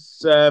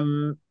as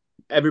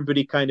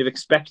everybody kind of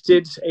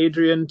expected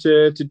Adrian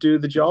to do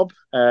the job,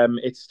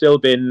 it's still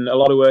been a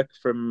lot of work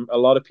from a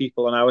lot of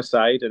people on our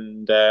side,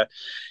 and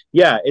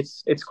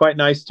it's quite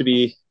nice to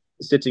be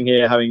sitting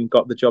here having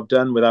got the job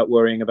done without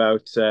worrying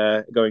about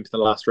going to the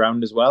last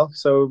round as well.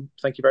 So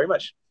thank you very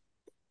much.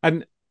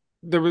 And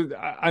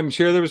I'm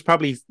sure there was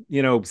probably,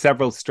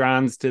 several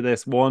strands to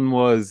this. One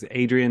was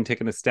Adrian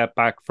taking a step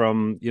back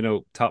from,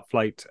 top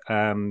flight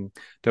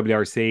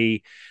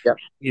WRC,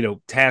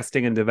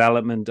 testing and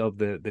development of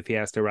the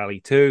Fiesta Rally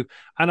 2.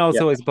 And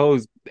also, I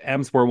suppose,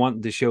 EMS were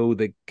wanting to show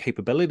the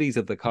capabilities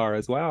of the car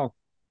as well.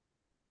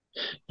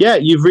 Yeah,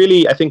 you've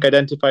really, I think,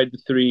 identified the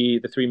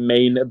three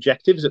main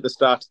objectives at the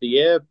start of the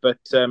year. But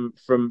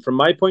from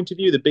my point of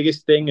view, the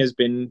biggest thing has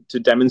been to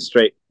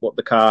demonstrate what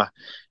the car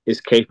is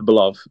capable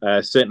of.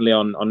 Certainly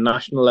on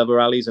national level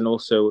rallies, and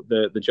also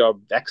the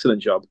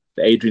excellent job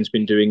that Adrian's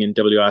been doing in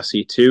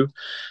WRC2.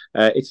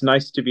 It's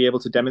nice to be able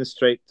to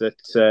demonstrate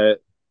that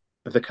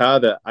the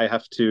car that I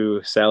have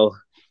to sell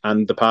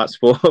and the parts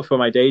for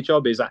my day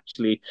job is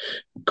actually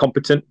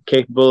competent,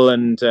 capable,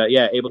 and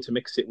able to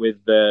mix it with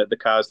the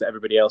cars that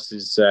everybody else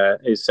is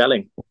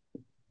selling.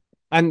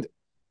 And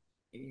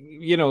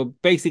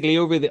basically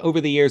over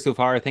the years so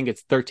far, I think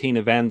it's 13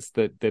 events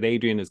that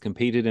Adrian has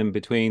competed in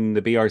between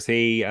the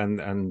BRC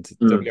and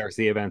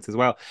WRC events as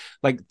well.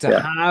 Like, to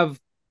have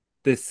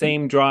the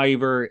same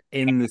driver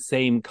in the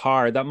same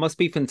car, that must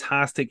be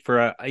fantastic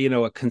for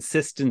a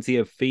consistency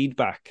of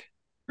feedback.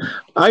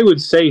 I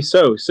would say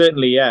so.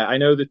 Certainly, yeah. I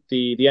know that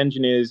the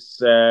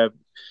engineers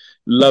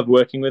love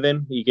working with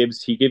him. He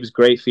gives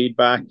great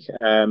feedback,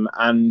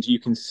 and you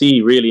can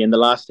see really in the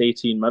last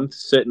 18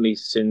 months, certainly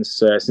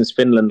since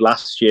Finland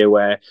last year,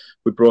 where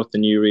we brought the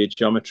new rear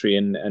geometry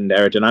and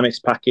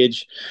aerodynamics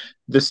package,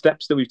 the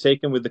steps that we've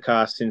taken with the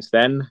car since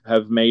then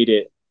have made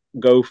it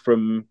go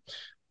from,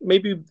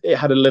 maybe it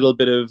had a little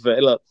bit of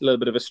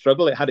a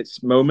struggle. It had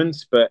its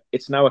moments, but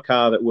it's now a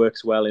car that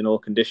works well in all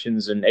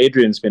conditions. And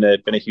Adrian's been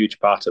a huge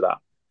part of that.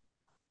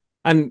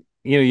 And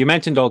you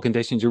mentioned all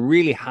conditions. You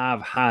really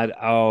have had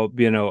a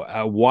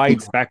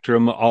wide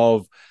spectrum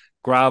of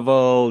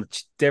gravel,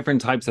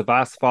 different types of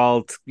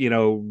asphalt,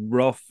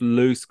 rough,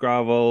 loose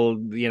gravel,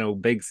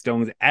 big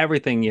stones,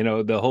 everything.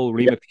 The whole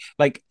remix.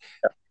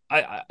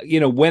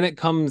 When it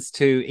comes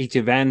to each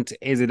event,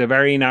 is it a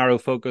very narrow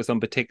focus on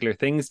particular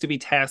things to be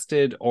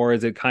tested, or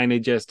is it kind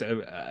of just,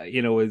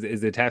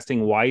 is the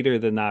testing wider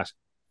than that?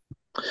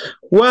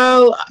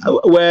 Well,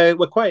 we're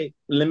quite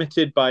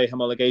limited by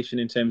homologation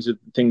in terms of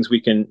things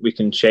we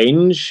can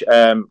change,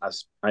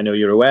 as I know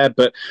you're aware.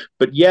 But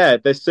yeah,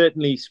 there's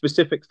certainly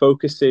specific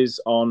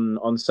focuses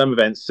on some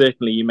events.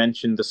 Certainly, you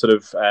mentioned the sort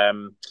of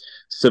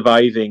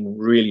surviving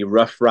really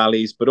rough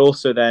rallies, but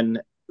also then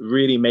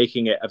really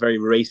making it a very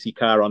racy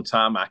car on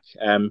tarmac.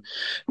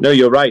 No,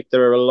 you're right.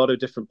 There are a lot of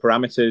different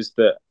parameters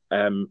that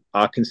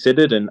are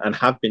considered and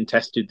have been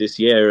tested this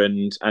year.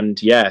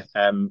 And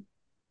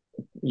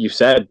you've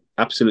said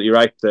absolutely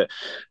right that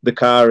the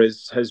car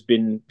has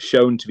been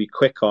shown to be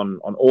quick on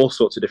all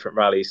sorts of different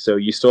rallies. So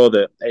you saw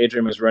that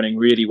Adrian was running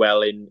really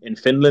well in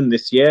Finland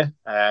this year.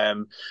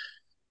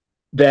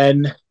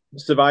 Then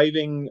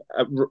surviving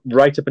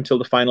right up until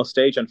the final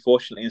stage,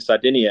 unfortunately in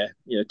Sardinia,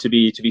 to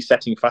be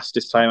setting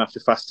fastest time after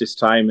fastest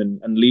time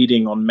and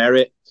leading on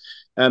merit,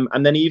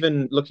 and then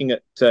even looking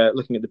at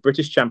the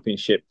British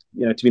Championship,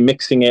 to be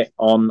mixing it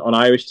on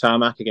Irish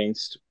tarmac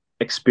against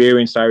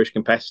experienced Irish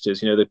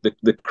competitors,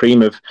 the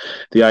cream of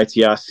the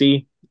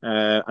ITRC,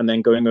 and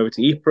then going over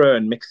to Ypres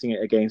and mixing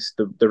it against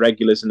the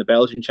regulars in the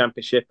Belgian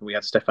Championship. And we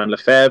had Stéphane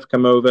Lefebvre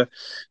come over.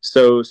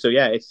 So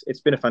yeah,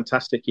 it's been a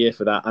fantastic year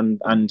for that.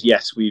 And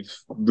yes, we've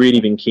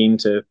really been keen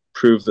to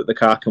prove that the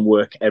car can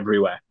work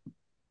everywhere.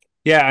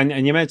 Yeah,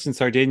 and you mentioned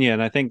Sardinia,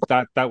 and I think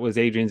that was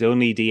Adrian's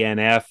only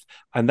DNF,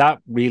 and that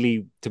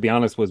really, to be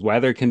honest, was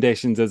weather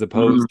conditions as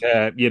opposed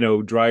to,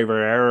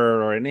 driver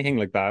error or anything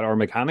like that, or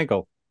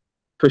mechanical.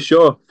 For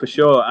sure.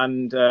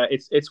 And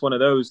it's one of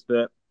those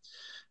that,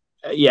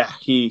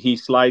 he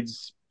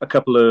slides a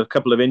couple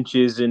of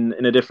inches in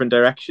a different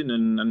direction,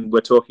 and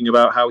we're talking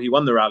about how he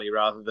won the rally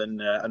rather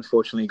than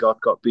unfortunately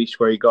got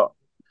beached where he got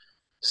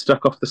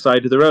stuck off the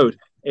side of the road.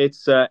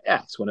 It's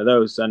one of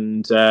those,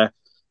 and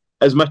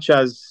as much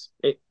as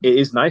it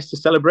is nice to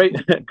celebrate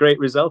great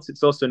results,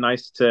 it's also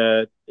nice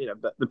to,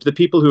 the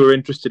people who are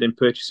interested in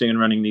purchasing and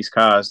running these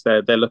cars,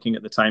 they're looking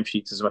at the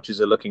timesheets as much as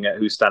they're looking at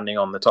who's standing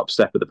on the top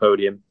step of the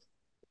podium.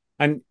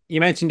 And you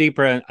mentioned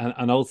Ypres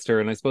and Ulster,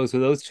 and I suppose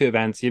with those two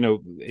events,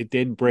 it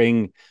did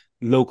bring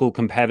local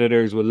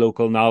competitors with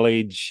local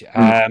knowledge.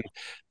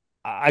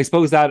 I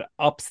suppose that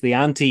ups the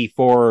ante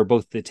for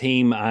both the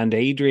team and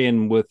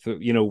Adrian with,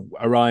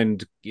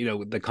 around,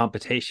 the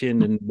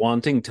competition and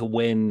wanting to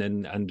win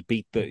and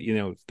beat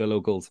the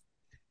locals.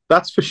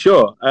 That's for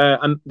sure,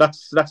 and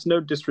that's no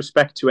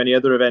disrespect to any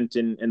other event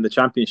in the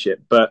championship,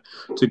 but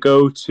to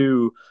go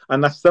to,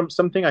 and that's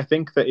something I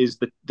think that is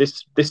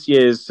this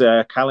year's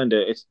calendar.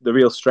 It's the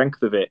real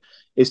strength of it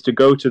is to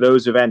go to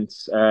those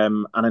events.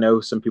 And I know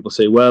some people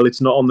say, well,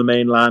 it's not on the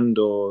mainland,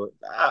 or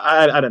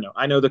I don't know.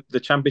 I know that the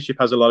championship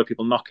has a lot of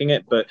people knocking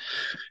it, but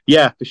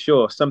yeah, for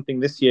sure, something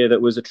this year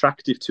that was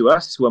attractive to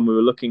us when we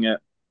were looking at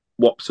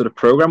what sort of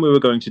program we were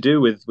going to do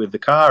with the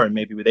car and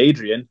maybe with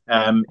Adrian,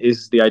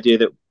 is the idea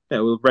that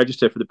we'll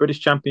register for the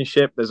British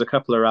Championship. There's a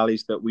couple of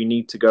rallies that we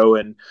need to go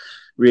and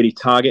really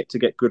target to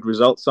get good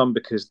results on,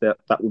 because that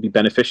will be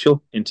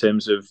beneficial in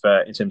terms of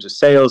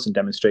sales and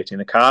demonstrating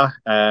the car.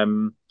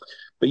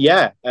 But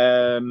yeah,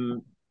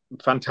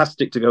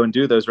 fantastic to go and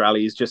do those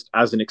rallies just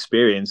as an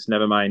experience.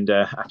 Never mind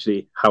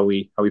actually how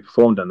we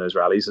performed on those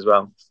rallies as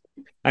well.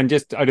 And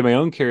just out of my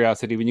own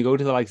curiosity, when you go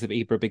to the likes of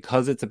Ypres,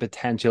 because it's a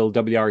potential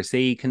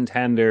WRC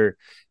contender,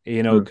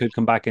 could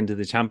come back into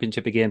the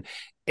championship again.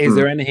 Is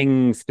there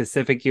anything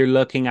specific you're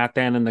looking at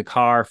then in the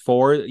car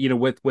for,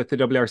 with the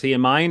WRC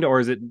in mind, or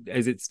is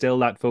it still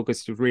that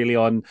focused really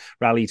on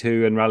Rally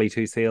 2 and Rally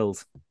 2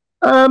 sales?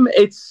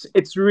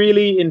 It's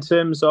really in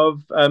terms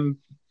of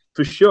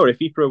for sure, if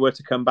Ypres were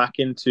to come back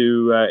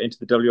into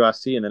the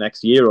WRC in the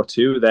next year or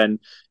two, then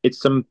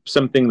it's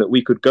something that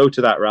we could go to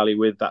that rally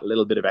with that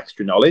little bit of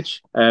extra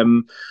knowledge.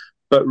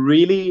 But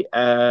really,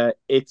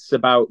 it's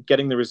about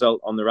getting the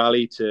result on the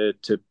rally to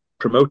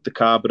promote the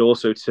car, but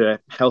also to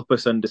help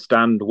us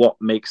understand what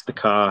makes the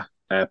car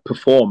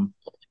perform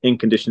in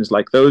conditions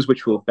like those,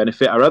 which will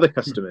benefit our other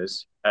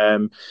customers.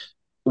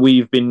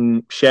 We've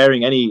been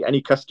sharing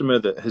any customer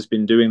that has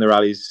been doing the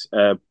rallies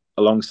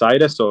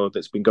alongside us, or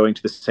that's been going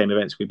to the same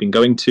events we've been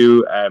going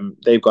to.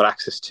 They've got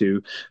access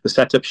to the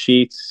setup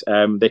sheets.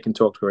 They can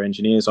talk to our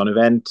engineers on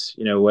event.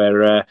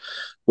 We're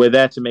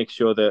there to make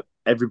sure that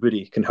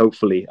everybody can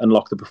hopefully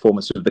unlock the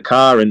performance of the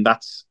car, and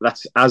that's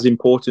as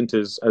important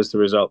as the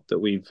result that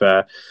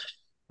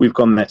we've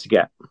gone there to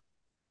get.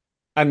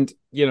 And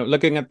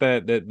looking at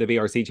the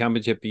WRC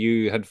Championship,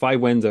 you had 5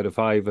 wins out of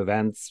 5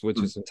 events, which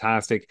was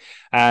fantastic.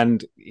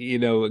 And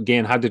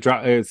again, had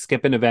to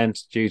skip an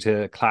event due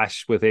to a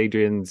clash with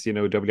Adrian's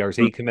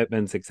WRC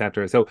commitments,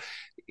 etc. So,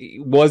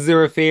 was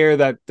there a fear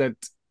that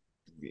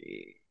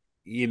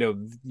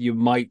you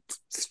might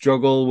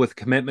struggle with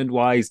commitment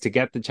wise to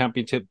get the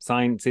championship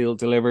signed, sealed,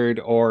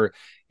 delivered, or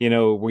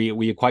were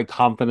you quite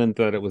confident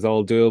that it was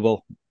all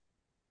doable?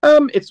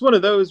 It's one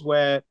of those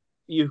where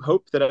you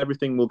hope that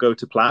everything will go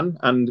to plan,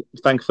 and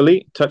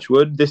thankfully, touch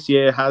wood, this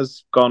year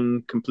has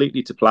gone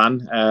completely to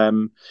plan.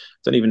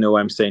 Don't even know why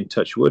I'm saying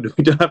touch wood.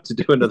 We don't have to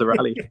do another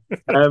rally.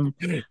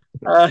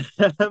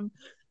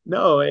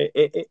 No,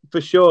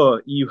 for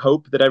sure, you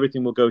hope that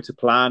everything will go to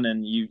plan,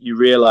 and you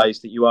realize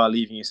that you are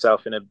leaving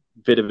yourself in a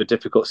bit of a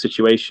difficult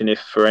situation if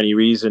for any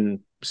reason,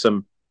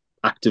 some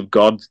act of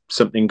God,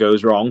 something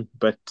goes wrong.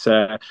 But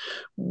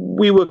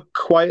we were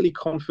quietly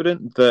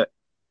confident that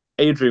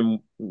Adrian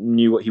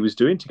knew what he was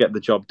doing to get the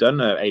job done.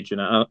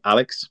 Adrian and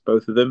Alex,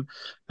 both of them.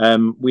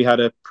 We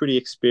had a pretty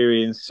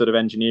experienced sort of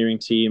engineering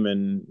team,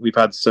 and we've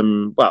had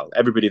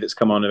everybody that's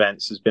come on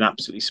events has been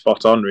absolutely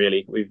spot on,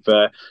 really.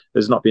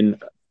 There's not been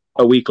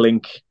a weak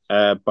link,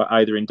 but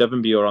either in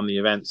Devonby or on the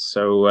events.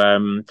 So,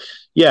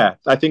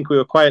 I think we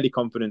were quietly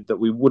confident that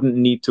we wouldn't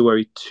need to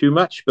worry too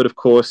much. But of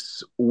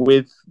course,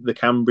 with the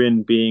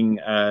Cambrian being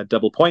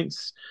double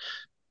points,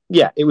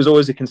 it was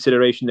always a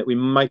consideration that we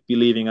might be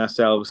leaving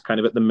ourselves kind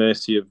of at the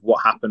mercy of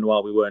what happened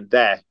while we weren't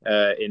there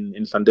in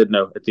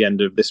Llandudno at the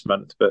end of this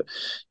month. But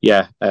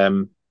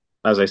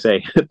as I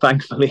say,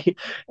 thankfully,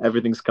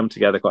 everything's come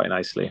together quite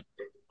nicely.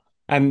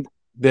 And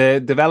the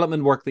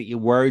development work that you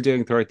were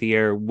doing throughout the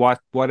year,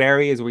 what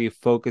areas were you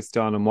focused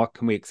on, and what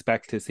can we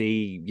expect to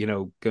see,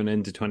 going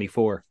into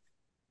 24?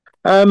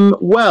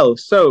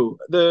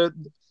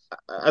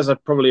 As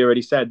I've probably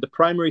already said, the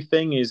primary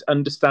thing is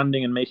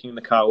understanding and making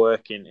the car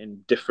work in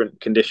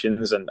different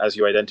conditions, and as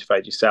you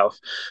identified yourself.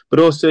 But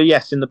also,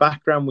 yes, in the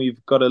background,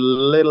 we've got a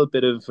little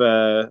bit of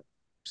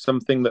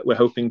something that we're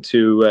hoping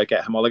to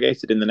get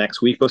homologated in the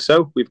next week or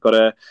so. We've got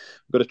a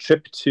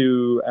trip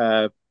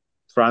to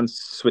France,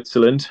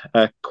 Switzerland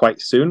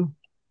quite soon.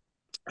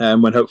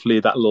 When hopefully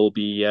that'll all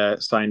be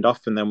signed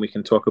off, and then we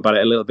can talk about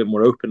it a little bit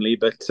more openly.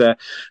 But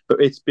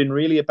it's been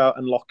really about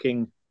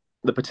unlocking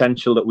the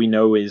potential that we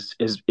know is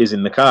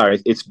in the car.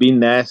 It's been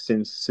there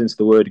since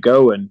the word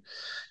go, and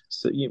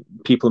so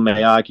people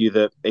may argue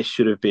that it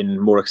should have been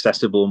more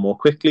accessible more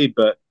quickly,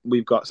 but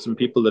we've got some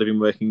people that have been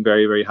working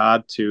very, very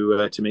hard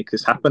to make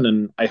this happen,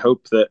 and I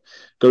hope that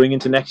going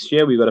into next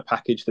year we've got a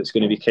package that's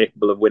going to be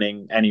capable of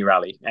winning any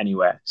rally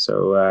anywhere.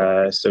 So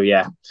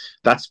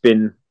that's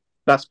been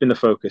the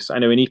focus. I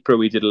know in Ypres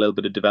we did a little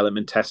bit of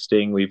development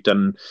testing. We've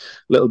done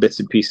little bits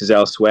and pieces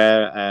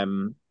elsewhere.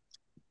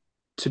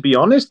 To be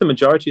honest, the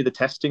majority of the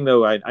testing,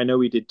 though, I know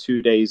we did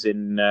 2 days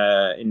in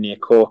near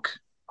Cork.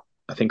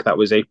 I think that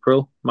was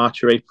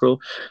March or April.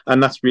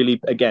 And that's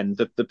really, again,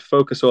 the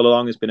focus all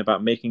along has been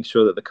about making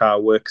sure that the car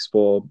works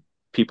for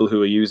people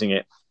who are using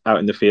it out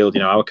in the field.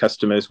 Our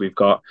customers,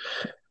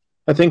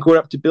 I think we're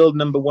up to build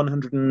number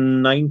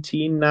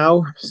 119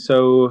 now.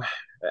 So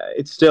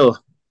it's still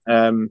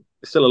a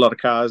lot of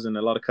cars and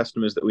a lot of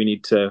customers that we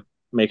need to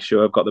make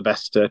sure have got the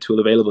best tool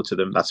available to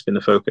them. That's been the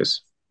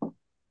focus.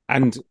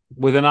 And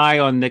with an eye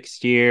on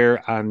next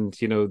year, and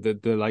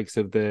the likes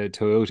of the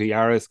Toyota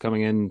Yaris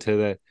coming into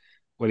the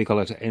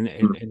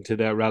into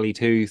the Rally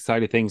 2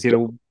 side of things,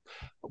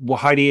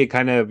 how do you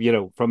kind of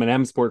from an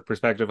M Sport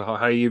perspective, how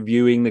are you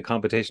viewing the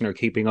competition or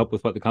keeping up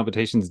with what the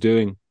competition's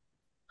doing?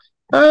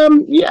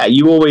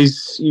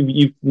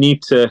 You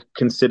need to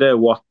consider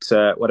what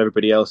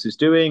everybody else is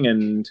doing,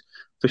 and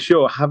for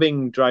sure,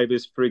 having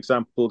drivers, for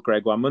example,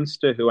 Gregoire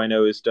Munster, who I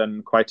know has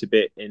done quite a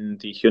bit in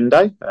the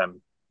Hyundai,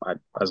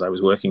 as I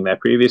was working there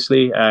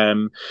previously.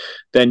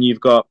 Then you've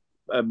got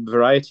a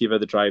variety of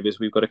other drivers.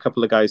 We've got a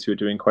couple of guys who are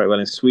doing quite well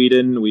in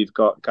Sweden. We've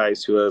got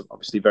guys who are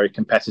obviously very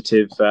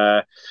competitive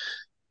in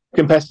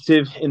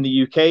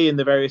the UK in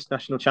the various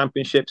national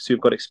championships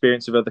who've got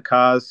experience of other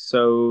cars.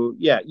 So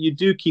yeah, you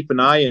do keep an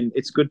eye, and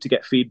it's good to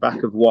get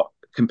feedback of what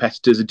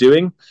competitors are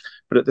doing.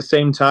 But at the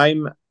same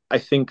time, I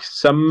think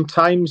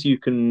sometimes you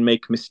can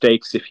make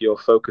mistakes if you're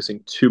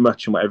focusing too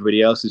much on what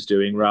everybody else is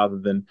doing rather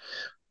than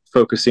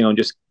focusing on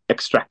just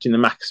extracting the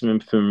maximum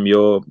from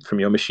your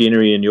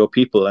machinery and your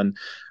people. And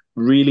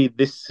really,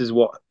 this is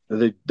what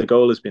the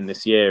goal has been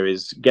this year,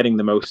 is getting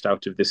the most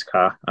out of this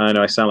car. I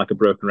know I sound like a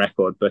broken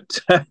record, but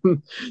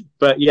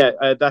yeah,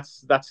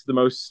 that's the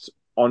most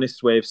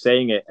honest way of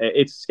saying it.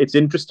 It's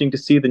interesting to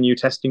see the new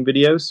testing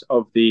videos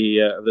of the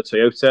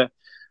Toyota.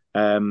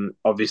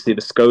 Obviously,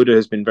 the Skoda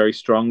has been very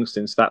strong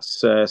since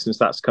that's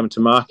come to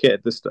market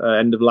at this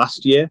end of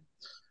last year.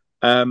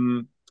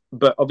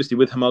 But obviously,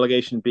 with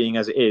homologation being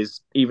as it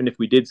is, even if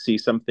we did see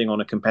something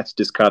on a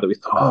competitor's car that we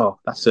thought, oh,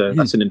 that's an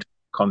interesting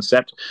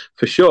concept,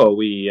 for sure,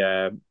 we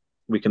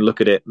can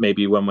look at it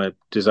maybe when we're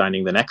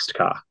designing the next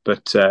car.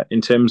 But in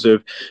terms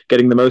of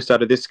getting the most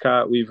out of this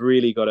car, we've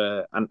really got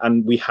to,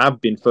 and we have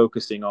been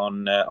focusing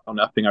on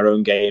upping our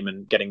own game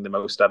and getting the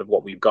most out of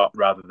what we've got,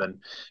 rather than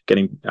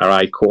getting our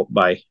eye caught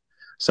by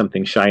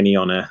something shiny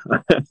on a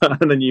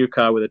on a new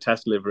car with a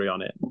test livery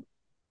on it.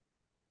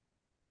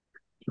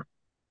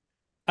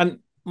 And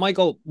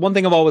Michael, one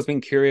thing I've always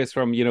been curious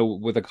from,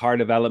 with the car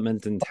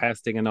development and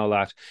testing and all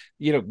that,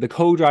 the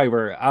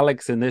co-driver,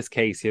 Alex in this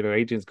case,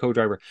 Adrian's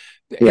co-driver,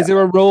 is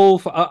there a role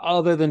for,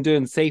 other than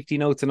doing safety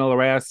notes and all the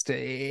rest,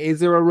 is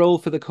there a role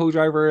for the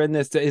co-driver in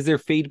this? Is there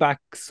feedback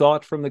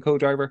sought from the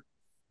co-driver?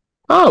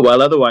 Oh,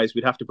 well, otherwise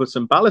we'd have to put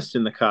some ballast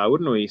in the car,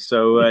 wouldn't we?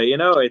 So,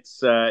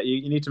 it's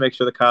you need to make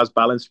sure the car's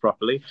balanced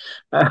properly.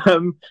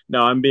 No,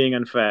 I'm being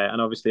unfair.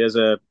 And obviously, as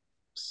a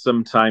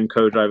sometime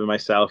co-driver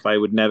myself, I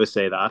would never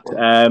say that.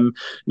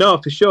 No,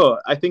 for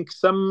sure. I think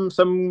some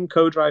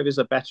co-drivers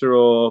are better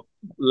or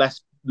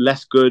less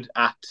good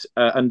at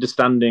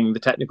understanding the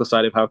technical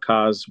side of how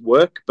cars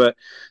work, but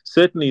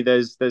certainly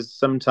there's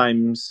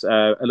sometimes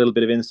a little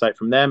bit of insight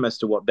from them as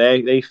to what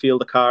they feel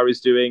the car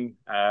is doing,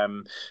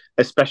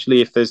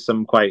 especially if there's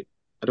some quite,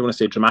 I don't want to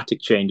say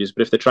dramatic changes,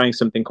 but if they're trying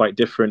something quite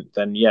different,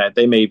 then yeah,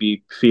 they may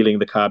be feeling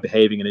the car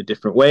behaving in a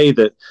different way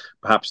that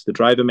perhaps the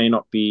driver may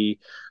not be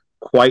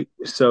quite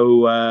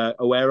so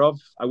aware of.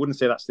 I wouldn't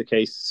say that's the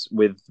case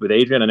with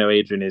Adrian. I know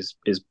Adrian is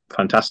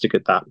fantastic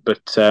at that,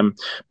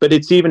 but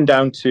it's even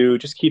down to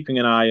just keeping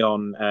an eye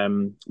on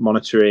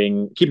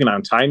keeping an eye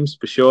on times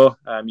for sure.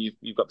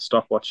 You've got the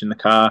stopwatch in the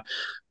car,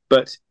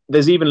 but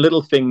there's even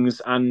little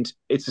things, and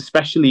it's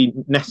especially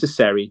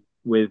necessary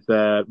with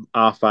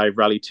R5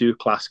 Rally 2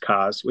 class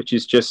cars, which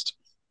is just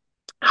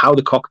how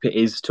the cockpit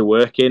is to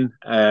work in.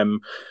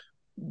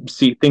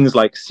 See things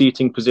like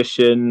seating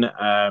position,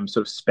 sort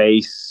of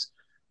space,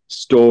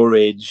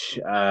 storage,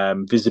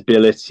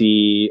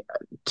 visibility,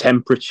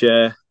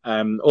 temperature,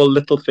 all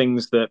little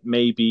things that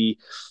maybe,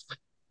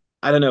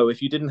 I don't know,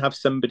 if you didn't have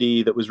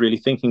somebody that was really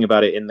thinking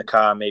about it in the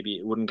car, maybe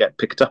it wouldn't get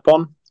picked up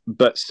on.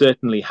 But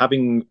certainly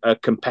having a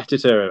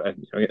competitor,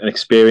 an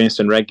experienced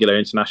and regular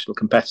international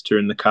competitor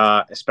in the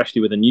car,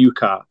 especially with a new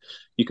car,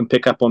 you can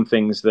pick up on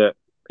things that,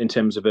 in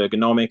terms of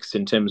ergonomics,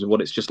 in terms of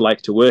what it's just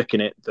like to work in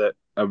it, that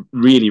are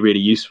really, really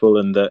useful,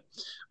 and that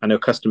I know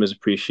customers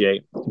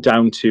appreciate,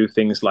 down to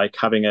things like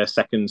having a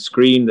second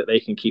screen that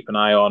they can keep an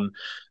eye on,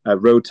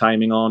 road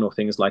timing on, or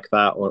things like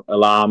that, or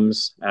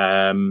alarms,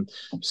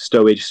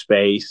 stowage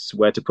space,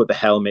 where to put the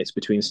helmets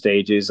between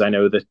stages. I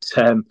know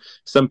that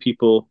some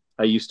people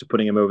are used to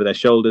putting them over their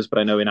shoulders, but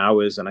I know in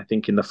ours, and I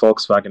think in the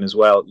Volkswagen as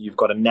well, you've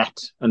got a net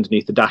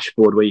underneath the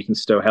dashboard where you can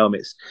stow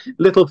helmets.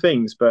 Little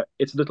things, but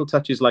it's little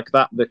touches like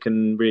that that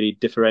can really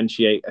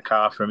differentiate a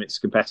car from its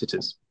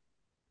competitors.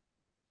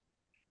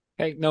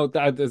 Hey, no,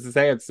 as I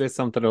say, it's just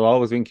something I've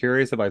always been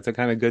curious about. So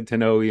kind of good to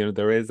know,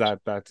 there is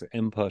that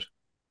input.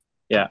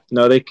 Yeah,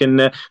 no, they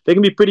can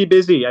be pretty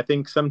busy. I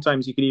think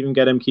sometimes you can even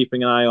get them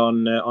keeping an eye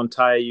on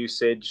tire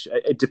usage.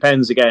 It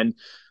depends, again,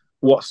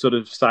 what sort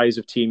of size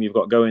of team you've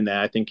got going there.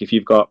 I think if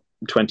you've got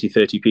 20,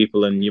 30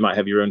 people and you might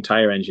have your own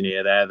tire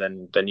engineer there,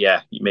 then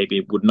yeah, maybe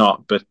it would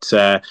not. But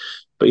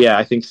yeah,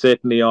 I think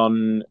certainly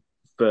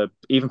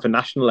even for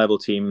national level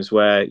teams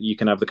where you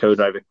can have the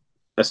co-driver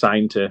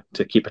assigned to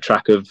keep a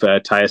track of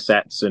tire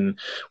sets and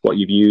what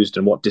you've used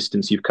and what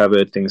distance you've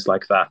covered, things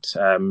like that.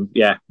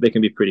 Yeah, they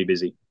can be pretty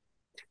busy.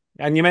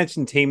 And you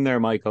mentioned team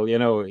there, Michael.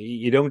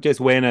 You don't just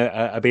win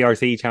a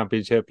BRC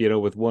championship,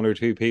 with one or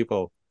two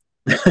people.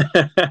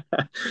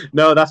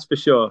 No, that's for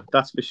sure.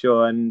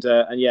 And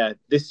yeah,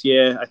 this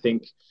year I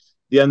think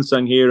the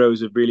unsung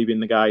heroes have really been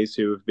the guys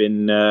who have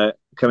been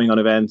coming on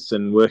events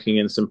and working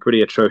in some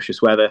pretty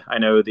atrocious weather. I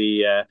know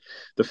the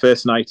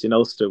first night in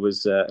Ulster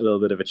was a little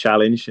bit of a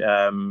challenge,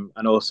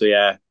 and also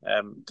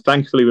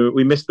thankfully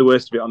we missed the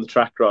worst of it on the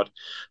track rod.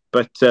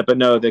 But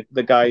no,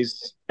 the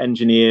guys,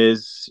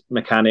 engineers,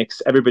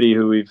 mechanics, everybody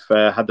who we've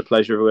had the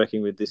pleasure of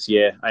working with this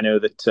year. I know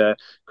that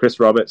Chris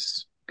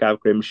Roberts, Gav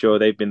Grimshaw,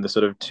 they've been the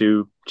sort of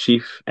two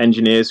chief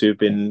engineers who've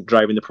been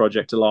driving the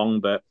project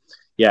along. But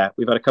yeah,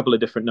 we've had a couple of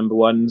different number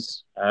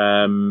ones,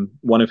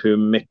 one of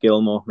whom, Mick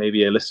Gilmore,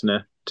 maybe a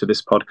listener to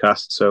this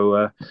podcast.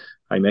 So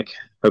hi, Mick.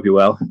 Hope you're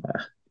well.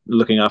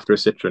 Looking after a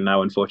Citroen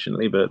now,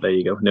 unfortunately, but there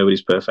you go.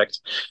 Nobody's perfect.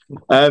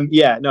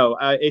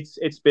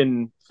 It's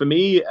been, for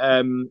me,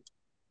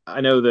 I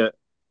know that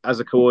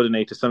as a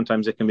coordinator,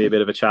 sometimes it can be a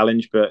bit of a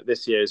challenge, but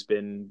this year has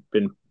been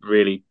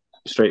really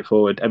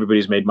straightforward.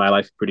 Everybody's made my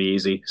life pretty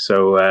easy.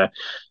 So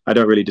I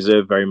don't really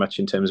deserve very much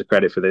in terms of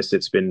credit for this.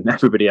 It's been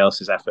everybody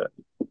else's effort.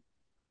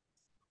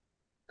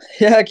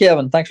 Yeah,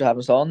 Kevin, thanks for having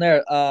us on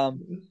there.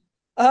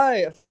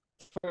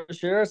 For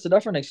sure, it's a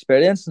different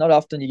experience. Not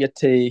often you get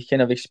to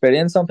kind of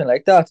experience something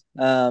like that.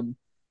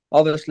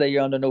 Obviously,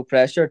 you're under no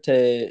pressure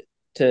to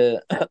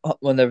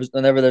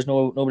whenever there's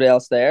nobody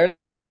else there.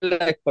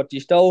 But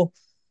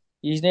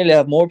you nearly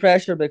have more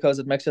pressure because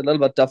it makes it a little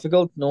bit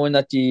difficult knowing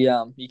that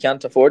you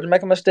can't afford to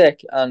make a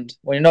mistake. And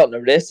when you're not in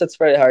a race, it's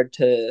very hard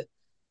to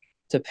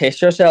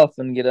pace yourself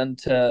and get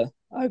into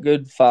a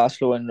good fast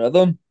flowing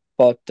rhythm.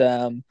 But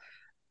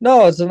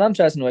no, it's an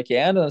interesting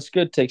weekend, and it's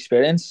good to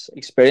experience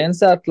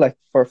that, like,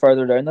 for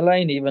further down the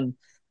line. Even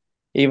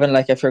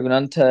like if you're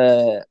going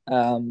into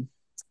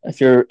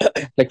if you're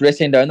like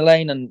racing down the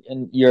line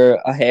and you're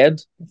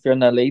ahead, if you're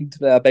in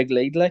a big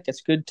lead, like,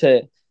 it's good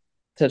to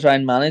try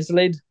and manage the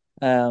lead.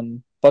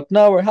 But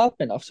no, we're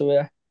happy enough, so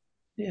we're.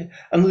 Yeah,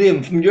 and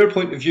Liam, from your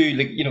point of view,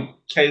 like,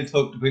 Kyle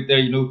talked about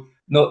there,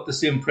 not the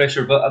same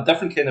pressure, but a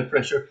different kind of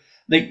pressure.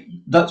 Like,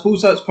 I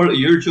suppose that's part of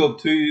your job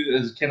too,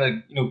 is kind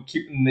of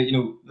keeping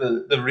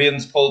the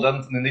reins pulled in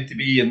when they need to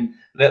be and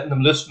letting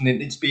them loose when they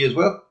need to be as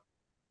well.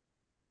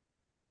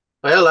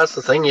 Well, that's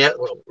the thing. Yeah,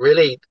 well,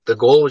 really, the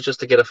goal was just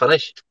to get a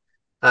finish.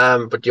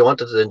 But you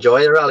wanted to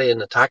enjoy the rally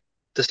and attack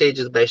the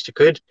stages the best you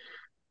could.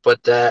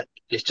 But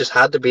you just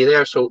had to be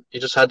there, so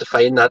you just had to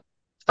find that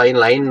fine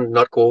line and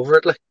not go over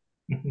it. Like.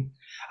 Mm-hmm.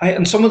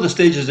 And some of the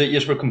stages that you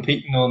were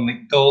competing on,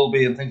 like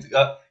Dalby and things like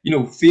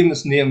that,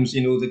 famous names,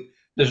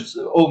 there's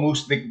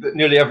almost like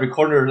nearly every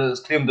corner that's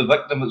claimed a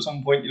victim at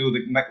some point,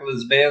 like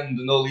Michael's Bend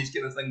and all these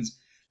kind of things.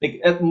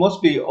 Like, it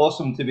must be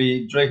awesome to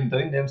be driving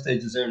down them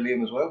stages there,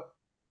 Liam, as well.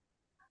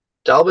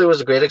 Dalby was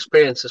a great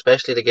experience,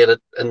 especially to get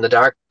it in the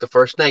dark the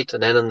first night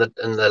and then in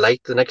the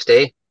light the next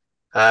day.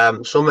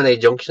 So many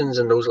junctions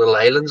and those little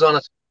islands on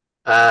it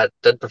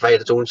did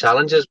provide its own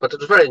challenges, but it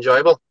was very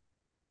enjoyable.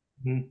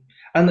 Mm-hmm.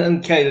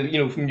 And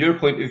Kyle, from your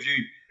point of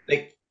view,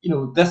 like,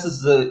 this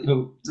is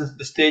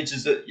the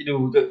stages that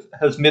that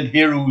has made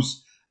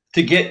heroes.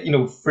 To get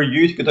for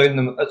you to go down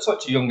them at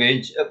such a young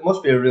age, it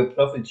must be a real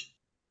privilege.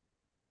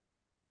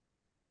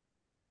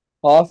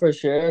 Oh, for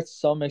sure, it's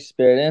some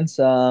experience.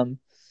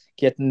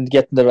 Getting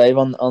to drive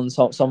on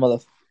some of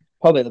the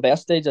probably the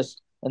best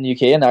stages in the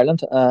UK and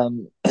Ireland.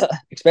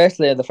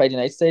 Especially the Friday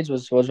night stage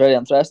was very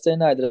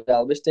interesting. I did the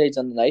Albi stage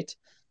on the night.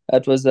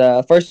 It was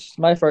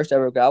my first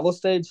ever gravel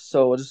stage,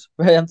 so it was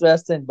very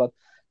interesting. But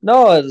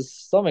no, it was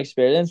some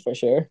experience for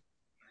sure.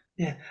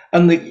 Yeah,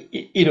 and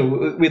we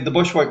had the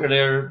bushwhacker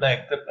there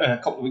like a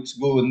couple of weeks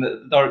ago in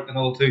the dark and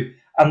all too,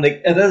 and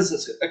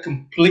it's a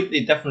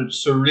completely different,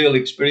 surreal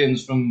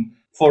experience from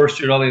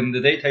Forestry Rally in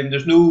the daytime.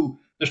 There's no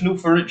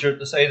furniture at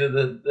the side of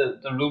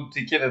the road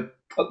to kind of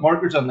put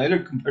markers on either,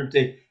 compared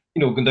to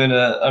going down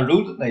a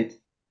road at night.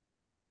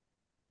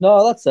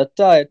 No, that's it.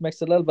 It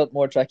makes it a little bit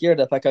more trickier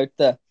to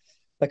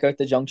pick out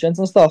the junctions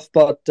and stuff.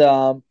 But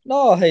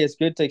no, hey, it's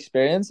good to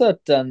experience it,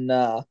 and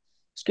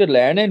it's good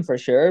learning for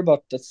sure.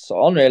 But it's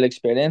unreal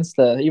experience.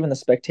 Even the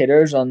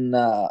spectators on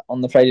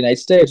the Friday night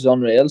stage is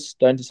unreal.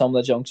 Down to some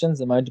of the junctions,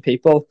 the amount of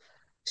people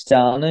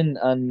standing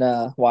and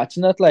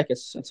watching it, like,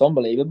 it's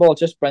unbelievable. It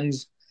just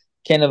brings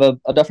kind of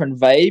a different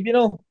vibe,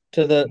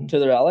 to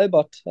the rally.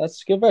 But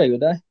that's good, very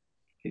good,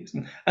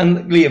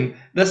 And Liam,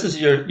 this is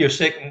your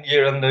second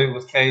year in now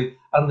with Kyle,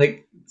 and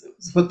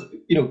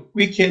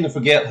we kind of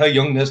forget how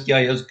young this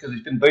guy is because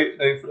he's been about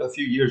now for a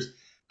few years.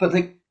 But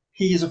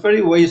he has a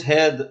very wise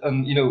head,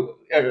 and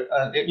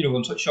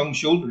on such young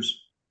shoulders.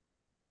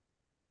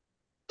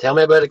 Tell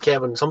me about it,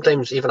 Kevin.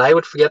 Sometimes even I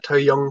would forget how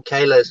young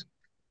Kyle is.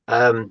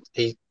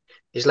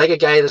 He's like a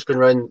guy that's been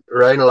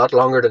around a lot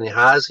longer than he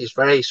has. He's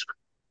very,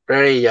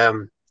 very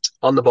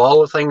on the ball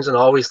with things and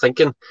always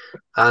thinking,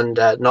 and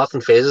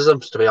nothing phases him,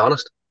 to be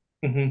honest.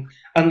 Mm-hmm.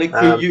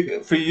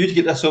 And for you to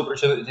get this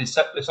opportunity to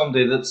sit with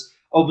somebody that's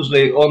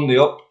obviously on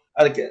the up,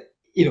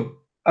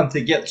 and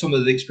to get some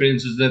of the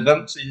experiences, the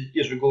events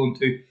you're going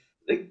to,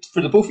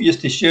 for the both of you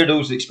to share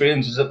those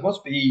experiences, it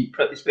must be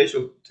pretty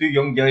special. Two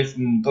young guys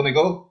from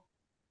Donegal.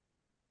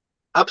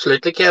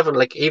 Absolutely, Kevin.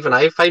 Like, even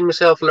I find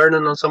myself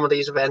learning on some of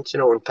these events,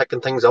 and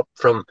picking things up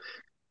from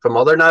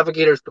other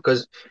navigators,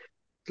 because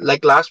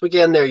like last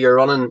weekend there, you're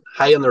running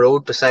high on the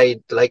road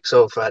beside the likes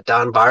of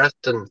Dan Barrett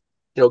and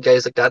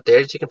guys like that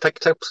there that you can pick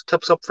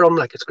tips up from.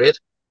 Like, it's great.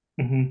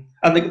 Mm-hmm.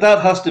 And like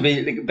that has to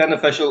be like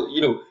beneficial.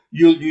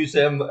 You'll use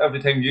them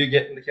every time you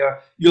get in the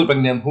car. You'll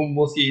bring them home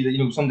with you.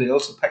 That somebody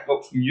else will pick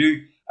up from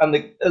you. And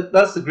like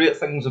that's the great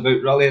things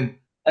about rallying.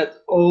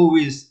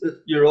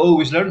 You're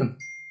always learning.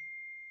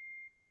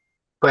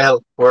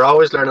 Well, we're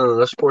always learning in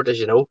this sport, as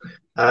you know.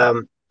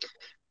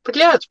 But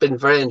yeah, it's been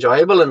very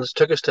enjoyable, and it's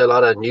took us to a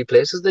lot of new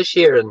places this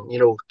year, and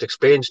to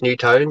experience new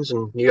towns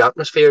and new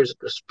atmospheres.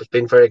 It's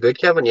been very good,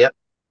 Kevin. Yeah.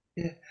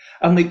 Yeah,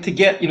 and like to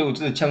get to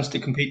the chance to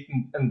compete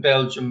in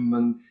Belgium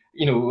and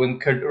in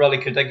Rally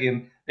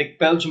Cardigan. Like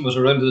Belgium was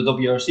around the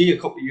WRC a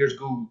couple of years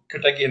ago.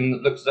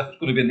 Cardigan looks as if it's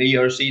going to be in the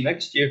ERC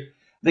next year.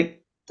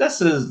 Like this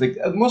is like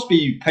it must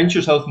be pinch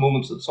yourself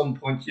moments at some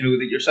point.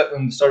 That you're sitting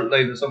on the start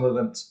line of some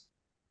events.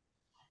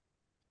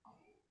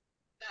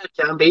 It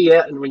can be,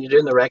 yeah. And when you're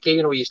doing the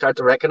recce, you start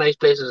to recognise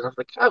places, and I'm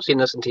like, I've seen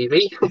this on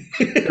TV.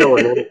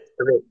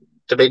 And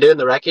to be doing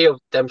the recce of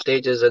them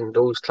stages and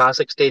those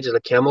classic stages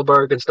like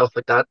Kemmelberg and stuff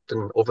like that,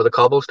 and over the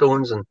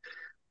cobblestones, and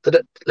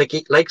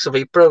likes of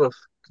Ypres with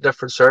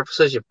different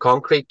surfaces. You've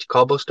concrete,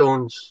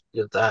 cobblestones,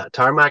 you've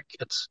tarmac.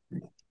 It's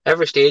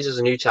every stage is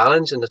a new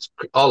challenge, and it's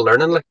all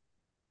learning. Like,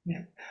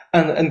 yeah,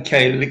 and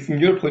Kyle, like from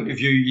your point of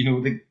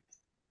view,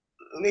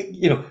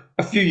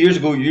 a few years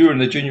ago you were in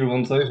the Junior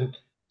 1000.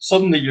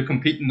 Suddenly you're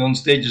competing on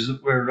stages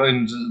that were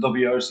around the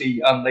WRC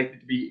and likely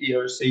to be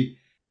ERC.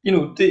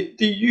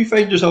 Do you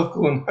find yourself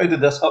going, how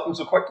did this happen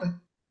so quickly?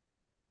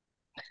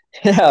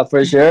 Yeah,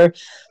 for sure.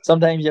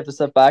 Sometimes you have to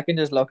sit back and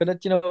just look at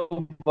it,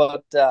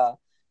 But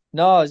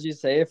no, as you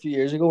say, a few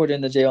years ago we're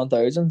doing the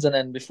J1000s, and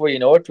then before you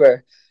know it,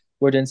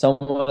 we're doing some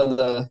of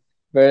the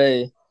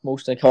very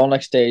most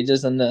iconic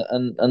stages in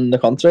the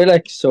country.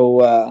 Like,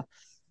 so,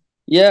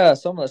 yeah,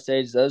 some of the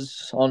stages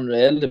is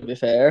unreal, to be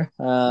fair.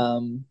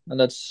 And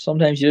it's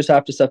sometimes you just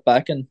have to sit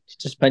back and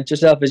just pinch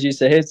yourself, as you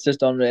say. It's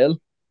just unreal.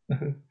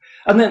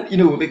 And then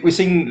like we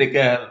seen like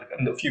a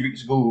few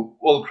weeks ago,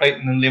 Will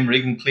Crichton and Liam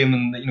Regan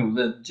claiming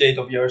the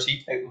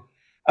JWRC title,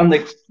 and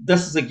like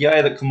this is a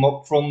guy that come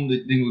up from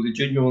the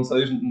Junior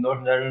 1000 in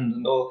Northern Ireland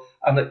and all,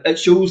 and it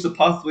shows the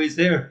pathways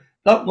there.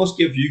 That must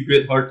give you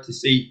great heart to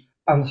see,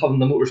 and having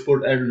the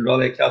Motorsport Ireland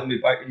Rally Academy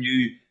backing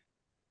you,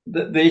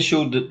 that they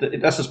showed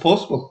that this is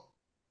possible.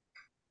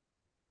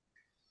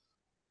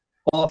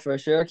 Oh, for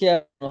sure,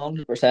 yeah,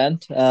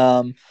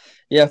 100%.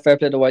 Yeah, fair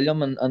play to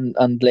William and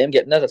Liam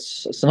getting it.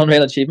 It's an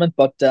unreal achievement,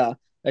 but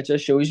it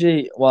just shows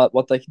you what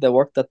the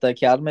work that the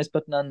academy is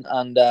putting in,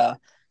 and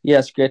yeah,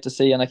 it's great to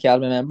see an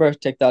academy member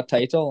take that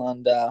title,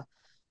 and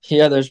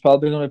yeah, there's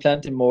probably going to be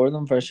plenty more of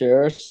them for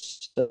sure.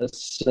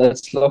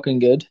 It's looking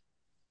good.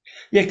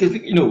 Yeah, because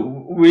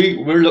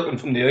we're looking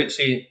from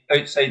the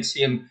outside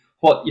seeing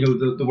what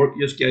the work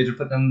you guys are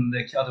putting in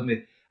the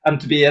academy, and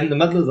to be in the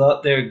middle of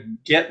that, they're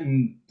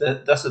getting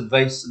this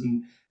advice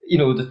and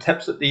the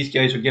tips that these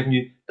guys are giving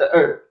you that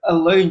are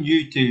allowing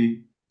you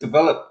to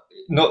develop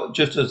not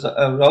just as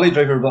a rally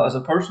driver but as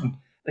a person.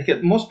 Like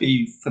it must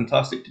be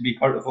fantastic to be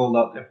part of all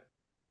that there.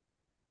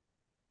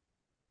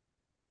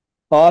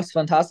 Oh, it's a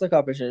fantastic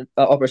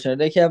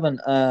opportunity, Kevin.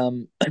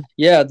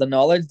 Yeah, the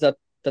knowledge that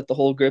the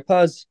whole group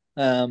has.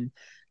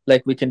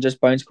 Like we can just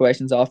bounce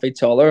questions off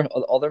each other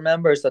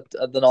members that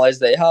the knowledge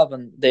they have,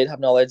 and they'd have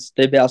knowledge.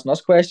 They'd be asking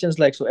us questions.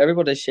 Like, so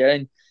everybody's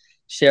sharing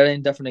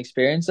different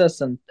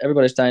experiences, and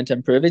everybody's trying to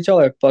improve each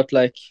other. But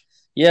like,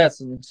 yeah,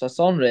 it's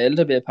unreal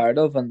to be a part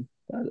of, and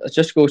it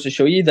just goes to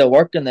show you the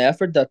work and the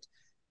effort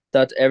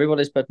that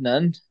everybody's putting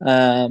in.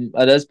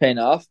 It is paying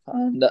off,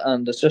 and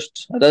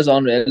it is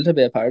unreal to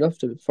be a part of,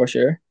 for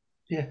sure.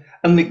 Yeah,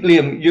 and like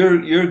Liam,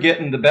 you're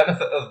getting the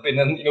benefit of being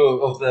in,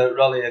 of the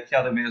Rally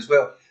Academy as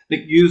well.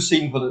 Like you've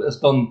seen what it has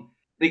done.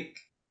 Like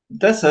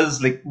this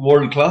is like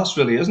world class,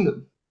 really, isn't it?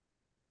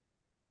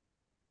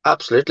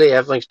 Absolutely,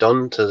 everything's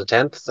done to the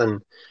 10th,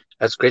 and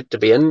it's great to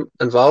be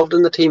involved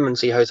in the team and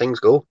see how things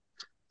go.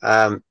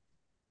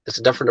 It's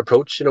a different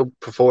approach,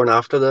 before and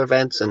after the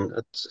events, and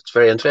it's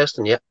very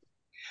interesting. Yeah.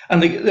 And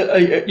like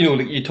like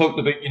you talked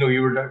about,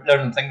 you were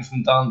learning things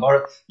from Dan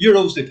Barrett. You're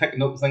obviously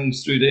picking up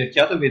things through the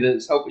academy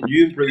that's helping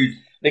you improve.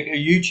 Like, have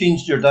you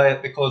changed your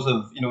diet because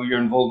of your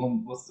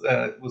involvement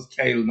with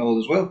Kyle and all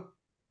as well?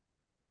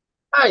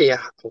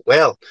 Yeah.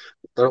 Well,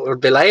 I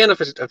would be lying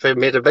if I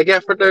made a big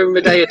effort now in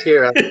my diet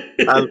here.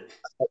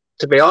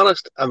 To be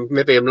honest, I'm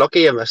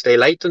lucky. I stay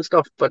light and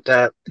stuff, but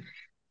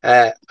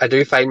I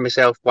do find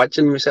myself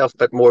watching myself a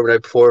bit more now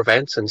before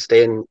events and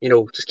staying,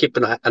 just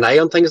keeping an eye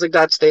on things like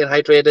that, staying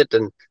hydrated.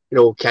 And,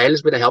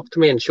 Kyle's been a help to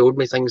me and showed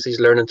me things he's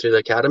learning through the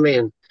academy.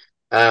 And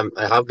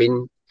I have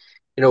been,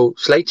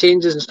 slight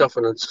changes and stuff,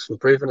 and it's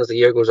improving as the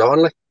year goes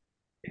on. Like.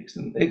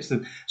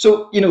 Excellent.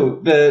 So,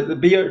 the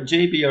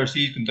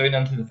JBRC has gone down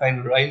into the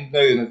final round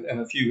now in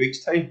a few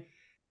weeks' time.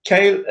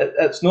 Kyle,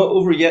 it's not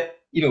over yet.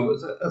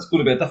 It's going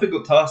to be a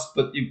difficult task,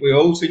 but we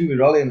all seen we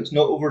rally, and it's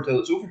not over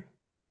till it's over.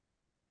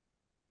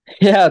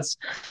 Yeah,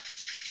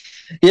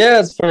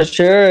 it's for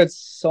sure.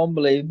 It's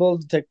unbelievable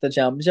to take the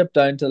championship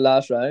down to the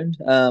last round.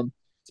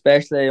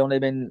 especially only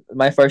been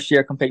my first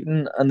year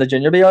competing in the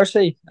junior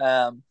BRC.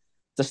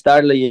 The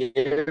start of the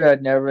year,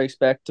 I'd never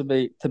expect to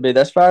be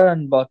this far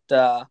in, but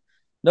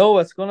no,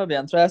 it's going to be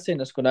interesting.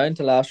 It's going down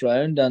to last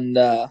round, and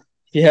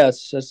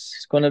yes,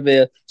 it's going to be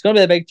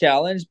a big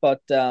challenge.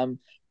 But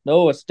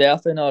no, it's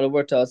definitely not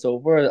over till it's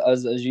over,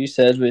 as you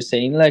said, we've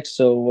seen like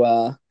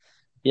so.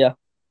 Yeah.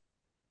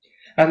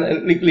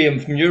 And like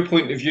Liam, from your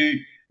point of view,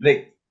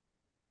 like,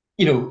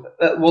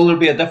 will there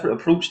be a different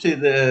approach to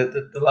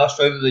the last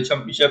round of the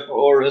championship,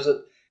 or is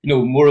it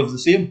more of the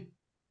same?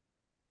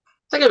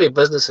 I think it'll be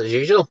business as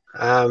usual.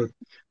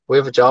 We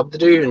have a job to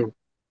do, and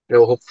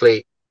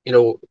hopefully,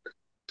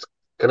 it's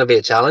going to be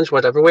a challenge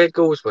whatever way it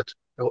goes. But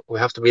we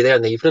have to be there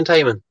in the evening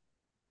time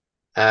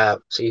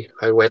and see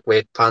how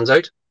it pans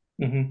out.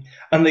 Mm-hmm.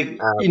 And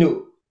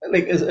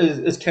like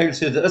as Kyle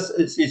said,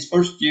 it's his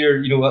first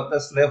year, at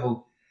this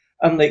level,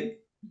 and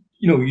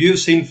you've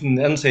seen from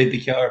the inside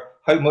the car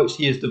how much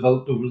he has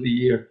developed over the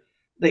year.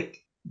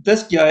 Like,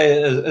 this guy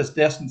is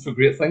destined for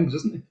great things,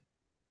 isn't he?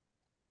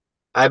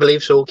 I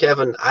believe so,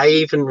 Kevin. I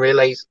even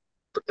realised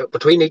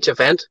between each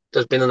event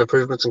there's been an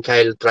improvement in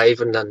Kyle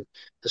driving and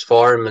his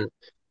form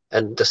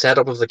and the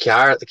setup of the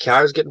car. The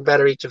car is getting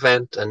better each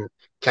event, and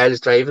Kyle's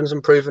driving's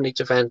improving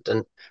each event.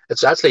 And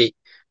it's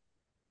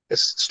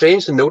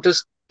strange to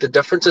notice the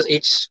differences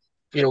each.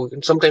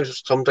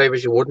 Sometimes some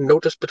drivers you wouldn't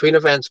notice between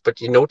events,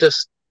 but you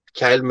notice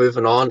Kyle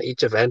moving on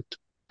each event.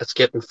 It's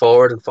getting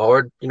forward and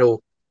forward.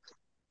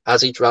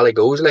 As each rally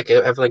goes, like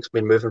everything's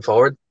been moving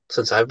forward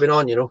since I've been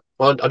on.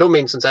 Well, I don't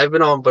mean since I've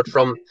been on, but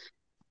from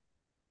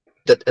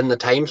that in the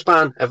time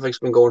span, everything's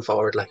been going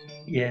forward. Like,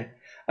 yeah,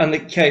 and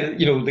Kyle,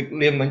 like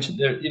Liam mentioned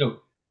there,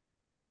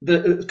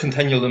 the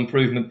continual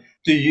improvement.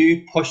 Do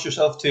you push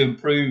yourself to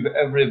improve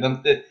every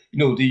event? Do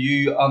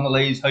you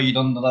analyse how you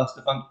done the last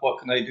event? What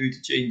can I do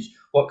to change?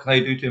 What can I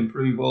do to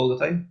improve all the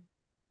time?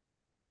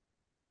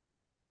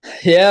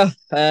 Yeah,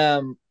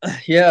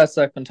 it's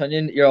a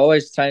continuing. You're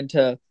always trying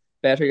to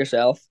better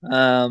yourself.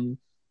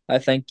 I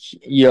think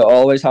you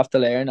always have to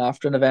learn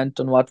after an event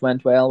on what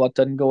went well, what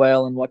didn't go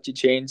well, and what you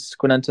changed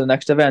going into the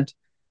next event.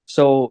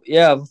 So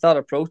yeah, with that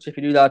approach, if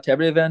you do that to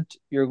every event,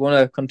 you're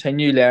going to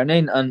continue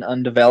learning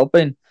and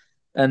developing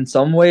in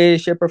some way,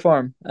 shape, or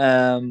form.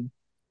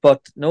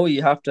 But no,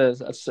 you have to.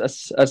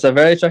 It's a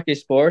very tricky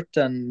sport,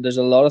 and there's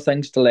a lot of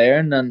things to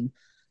learn, and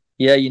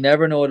yeah, you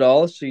never know it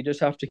all, so you just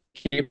have to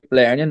keep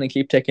learning and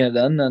keep taking it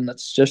in, and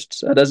it's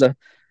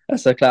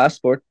a class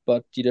sport,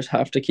 but you just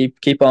have to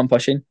keep on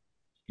pushing.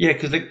 Yeah,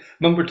 because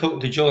remember talking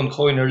to John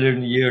Coyne earlier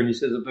in the year, and he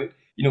says about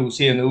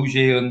seeing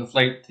OJ on the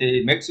flight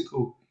to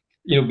Mexico,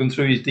 going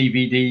through his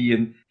DVD,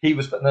 and he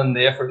was putting in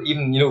the effort.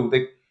 Even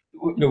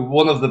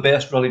one of the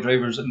best rally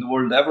drivers in the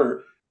world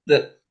ever,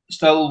 that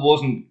still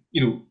wasn't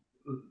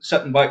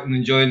sitting back and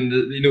enjoying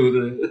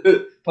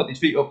the putting his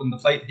feet up in the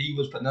flight. He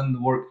was putting in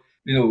the work.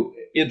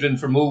 Adrian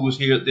Fermot was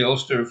here at the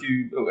Ulster a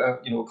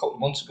couple of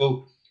months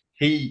ago.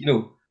 He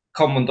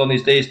come and done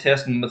his day's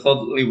testing,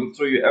 methodically went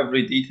through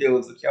every detail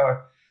of the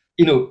car.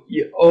 You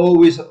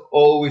always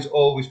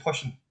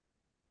pushing.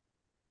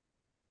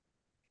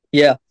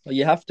 Yeah, well,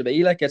 you have to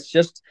be. Like, you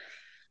just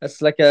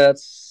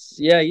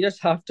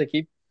have to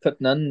keep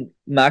putting in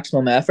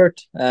maximum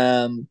effort.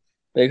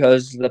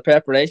 Because the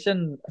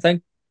preparation, I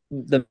think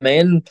the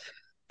main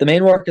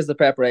work is the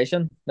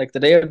preparation. Like, the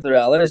day of the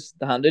rally is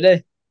the handy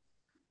day.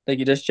 Like,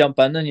 you just jump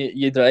in and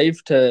you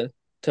drive to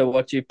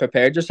what you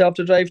prepared yourself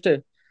to drive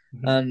to.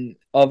 Mm-hmm. And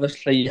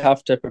obviously you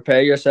have to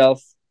prepare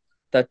yourself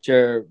that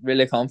you're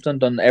really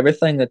confident on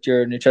everything, that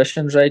your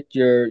nutrition's right,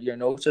 your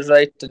notes is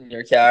right, and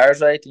your car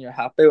is right, and you're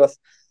happy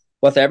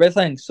with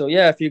everything. So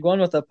yeah, if you're going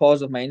with a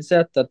positive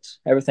mindset that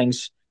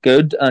everything's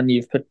good and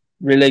you've put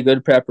really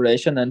good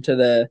preparation into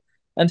the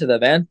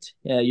event,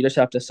 yeah, you just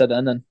have to sit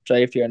in and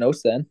drive to your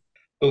notes then.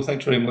 So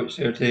thanks very much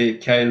there to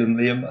Kyle and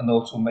Liam, and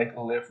also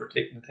Michael there for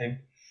taking the time.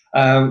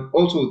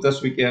 Also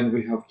this weekend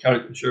we have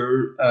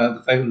Carrick-on-Suir,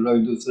 the final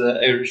round of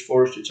the Irish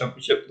Forestry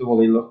Championship, the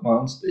Wally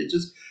Lochman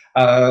stages.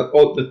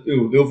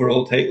 The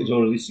overall titles are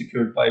already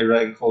secured by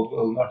Ryan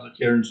Caldwell and Arthur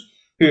Cairns,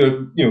 who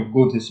are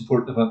going to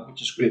support the event,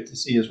 which is great to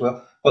see as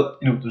well. But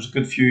there's a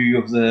good few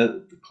of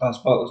the class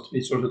battles to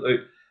be sorted out,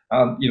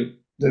 and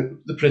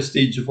the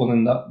prestige of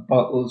winning that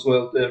battle as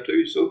well there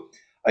too. So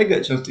I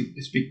get a chance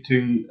to speak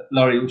to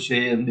Larry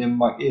O'Shea and Liam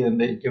Mackey, and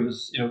they give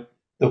us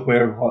the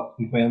where, what,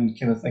 and when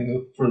kind of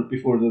thing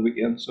before the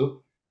weekend.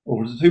 So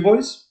over to the two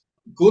boys.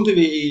 Going to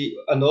be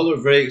another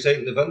very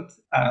exciting event,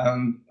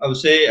 and I would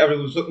say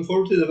everyone's looking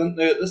forward to the event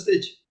now at this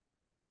stage.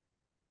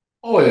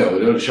 Oh yeah,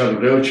 without a shadow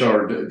of a doubt,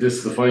 sure. This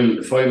is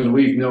the final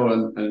week now,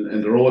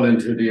 and they're all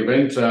into the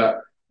event.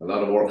 A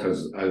lot of work,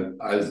 as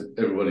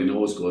everybody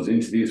knows, goes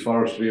into these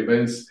forestry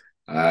events.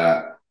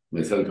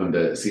 Myself and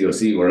the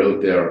COC were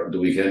out there the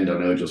weekend, and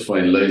now just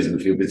finalising a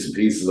few bits and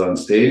pieces on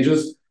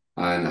stages.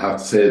 And I have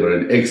to say we're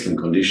in excellent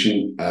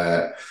condition.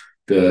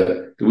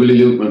 The Willie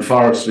Lukeman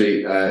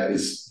Forestry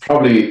is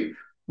probably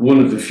one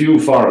of the few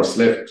forests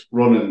left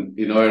running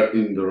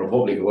in the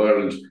Republic of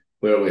Ireland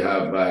where we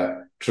have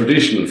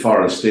traditional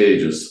forest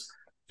stages,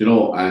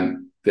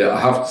 and I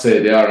have to say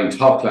they are in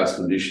top class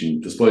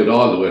condition despite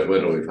all the wet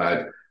weather we've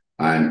had,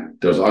 and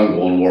there's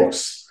ongoing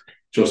works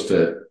just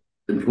to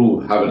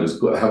improve, have it as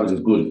good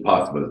as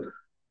possible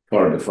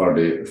for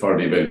the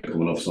event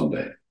coming up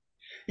Sunday.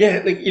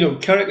 Yeah,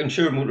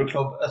 Carrick-on-Suir Motor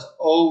Club has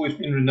always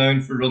been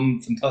renowned for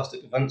running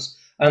fantastic events,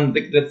 and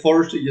the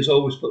Forestry is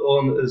always put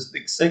on is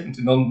second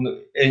to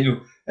none.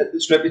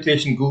 Its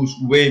reputation goes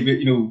way,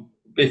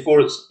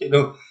 before it's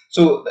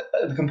So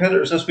the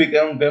competitors this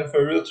weekend been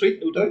for a real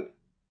treat, no doubt.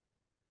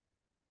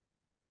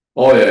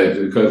 Oh yeah,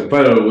 the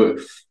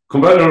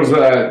competitors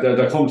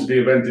that come to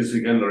the event this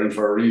weekend are in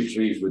for a real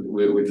treat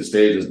with the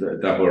stages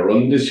that were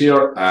run this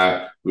year.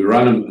 We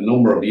ran them a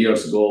number of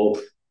years ago,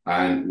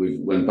 and we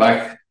went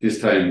back this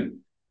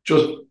time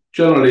just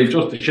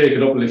to shake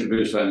it up a little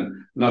bit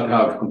and not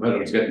have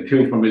competitors getting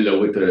too familiar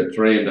with the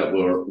terrain that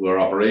we're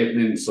operating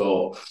in.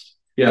 So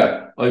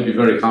yeah, I'd be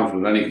very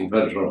confident any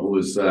competitor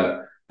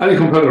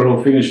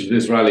who finishes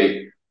this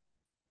rally,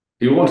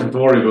 he won't have to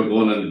worry about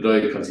going on the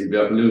diet because he'll be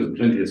able to lose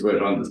plenty of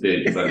weight on the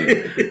stage.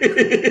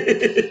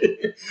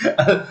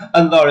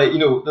 And Larry,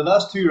 the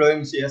last two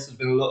rounds, yes, there's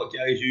been a lot of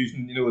guys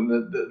using, in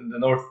the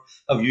north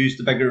have used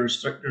the bigger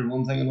restrictor and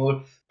one thing and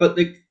another. But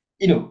if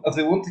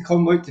they want to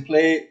come out to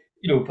play,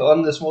 put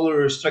on the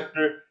smaller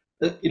restrictor,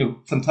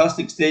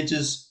 fantastic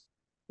stages,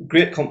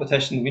 great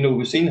competition.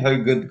 We've seen how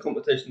good the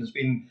competition has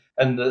been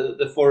in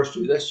the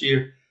Forestry this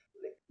year.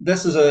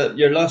 This is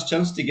your last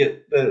chance to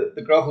get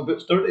the gravel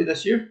boots dirty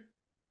this year.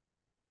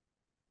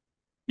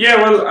 Yeah,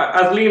 well,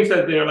 as Liam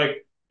said there,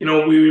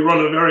 we run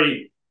a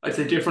very, I'd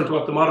say, different to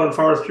what the modern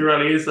Forestry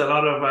Rally is. A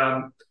lot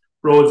of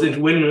roads into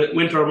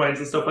wind turbines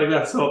and stuff like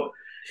that. So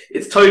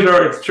it's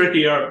tighter, it's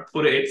trickier,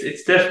 but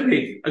it's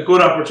definitely a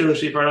good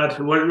opportunity for a lad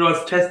who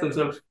wants to test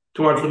themselves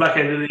towards the back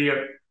end of the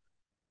year.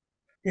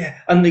 Yeah,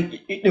 and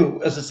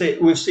as I say,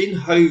 we've seen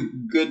how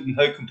good and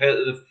how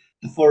competitive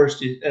the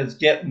Forestry is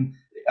getting,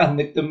 and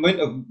the amount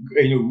of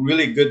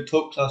really good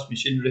top class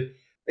machinery.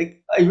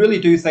 I really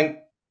do think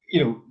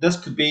this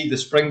could be the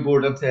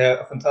springboard into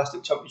a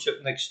fantastic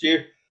championship next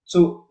year.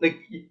 So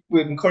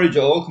we encourage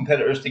all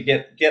competitors to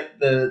get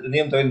the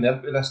name down the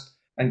entry list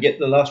and get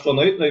the last run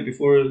out now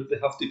before they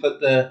have to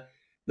put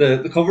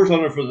the covers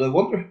on it for the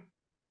winter.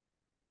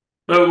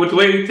 Well, with the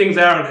way things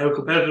are and how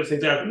competitive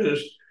things are at the minute,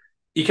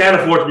 you can't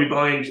afford to be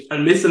behind,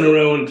 and missing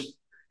around.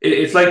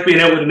 It's like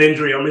being out with an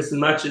injury or missing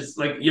matches.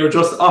 You're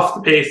just off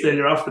the pace, then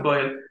you're off the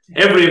bile.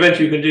 Every event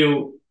you can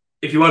do,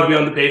 if you want to be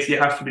on the pace, you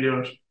have to be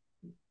doing it.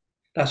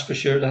 That's for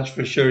sure.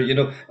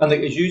 And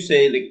as you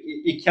say,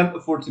 you can't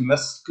afford to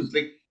miss, because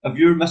if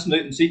you're missing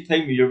out in seat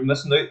time, you're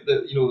missing out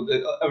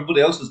that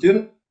everybody else is doing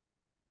it.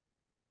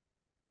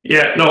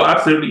 Yeah, no,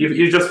 absolutely.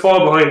 You just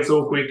fall behind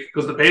so quick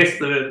because the pace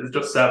of it is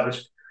just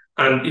savage,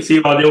 and you see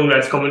all the young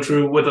lads coming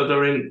through, whether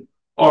they're in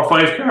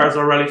R5 cars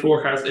or Rally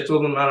 4 cars, it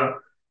doesn't matter.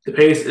 The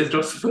pace is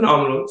just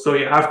phenomenal, so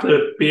you have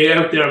to be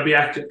out there and be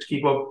active to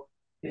keep up.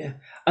 Yeah,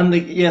 and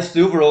yes,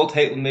 the overall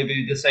title may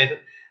be decided.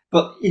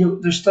 But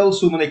there's still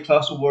so many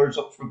class awards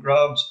up for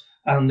grabs,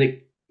 and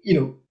the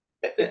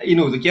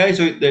guys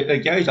out there, the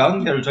guys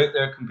and girls out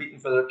there competing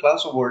for their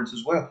class awards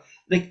as well.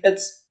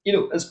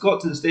 It's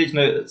got to the stage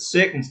now that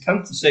seconds,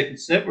 tenths of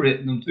seconds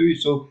separating them too.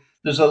 So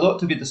there's a lot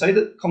to be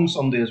decided come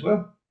Sunday as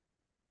well.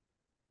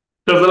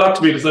 There's a lot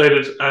to be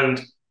decided,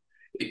 and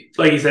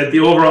like you said,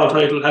 the overall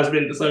title has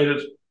been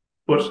decided,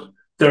 but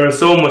there is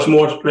so much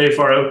more to play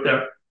for out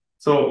there.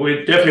 So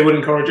we definitely would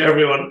encourage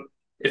everyone,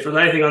 if there's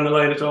anything on the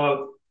line at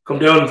all, come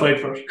down and fight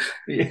for it.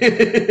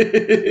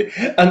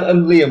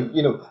 and Liam,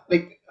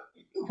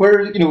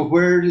 where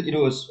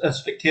as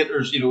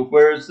spectators,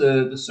 where's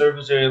the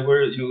service area,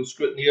 where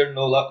scrutiny and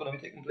all that going to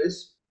be taking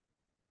place?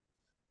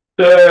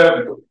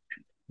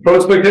 From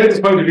a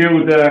spectator's point of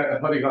view,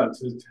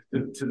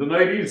 to the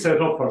ideal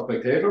set up for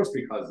spectators,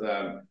 because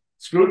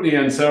scrutiny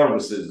and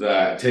services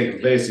taking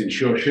place in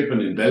Sure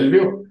Shipping in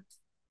Bellevue,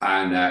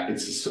 and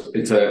it's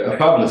a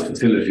fabulous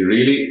facility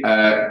really,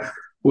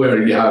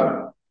 where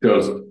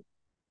there's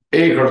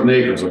acres and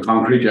acres of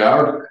concrete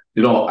yard,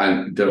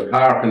 and there's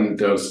parking,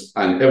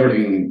 and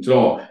everything,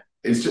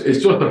 it's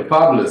just a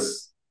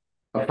fabulous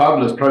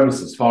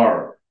premises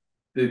for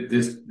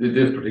this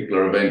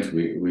particular event.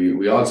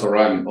 We also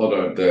ran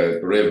the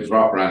Ravens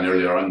Rock ran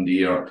earlier on in the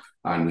year,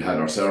 and we had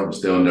our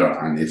service down there,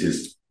 and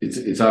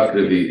it's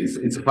absolutely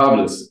it's a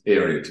fabulous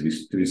area to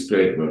be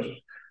straight about it.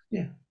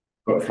 Yeah.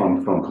 But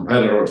from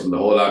competitors and the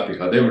whole lot,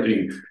 because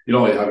everything, you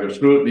have your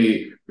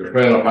scrutiny, your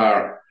trailer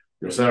park,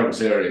 your service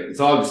area, it's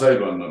all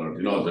beside one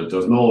another.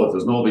 There's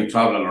no big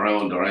travelling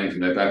around or anything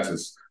like that.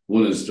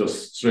 One is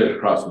just straight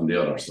across from the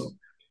other. So,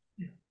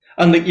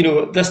 and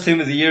this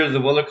time of the year,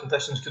 the weather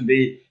conditions can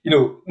be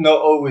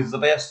not always the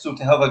best. So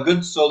to have a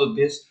good solid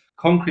base,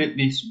 concrete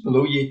base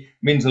below you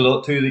means a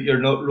lot too. That you're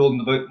not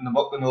rolling about in the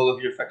muck and all of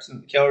your fixing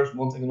the cars and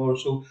one thing and another.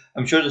 So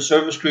I'm sure the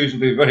service crews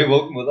will be very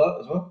welcome with that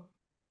as well.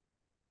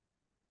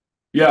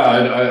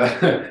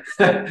 Yeah,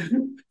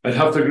 I'd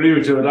have to agree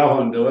with you on that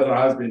one. The weather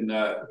has been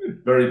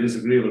very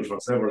disagreeable for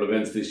several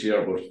events this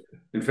year, but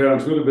in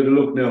fairness, with a bit of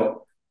luck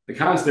now, they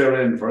can't stay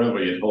around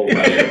forever. You'd hope.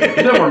 Anyway.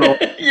 You never know.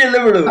 You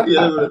never know. You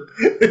never know.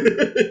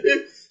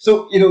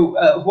 So,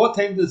 what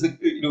time does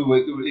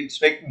we're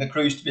expecting the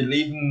crews to be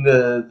leaving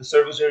the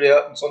service area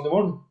on Sunday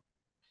morning?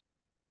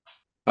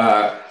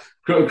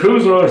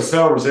 Crews are out of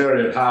service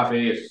area at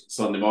 8:30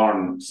 Sunday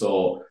morning.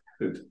 So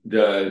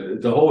the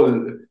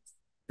whole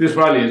this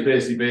rally is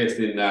basically based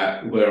in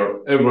where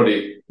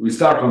we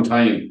start on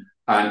time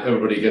and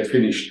everybody gets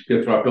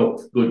wrapped up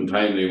good and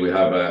timely. We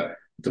have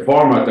the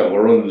format that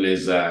we're running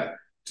is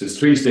just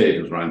 3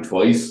 stages ran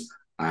twice,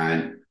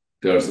 and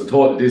there's a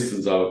total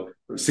distance of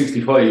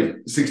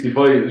 65,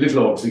 little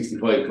over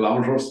 65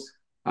 kilometres.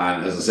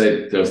 And as I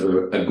said, there's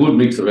a good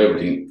mix of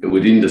everything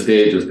within the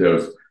stages.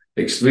 There's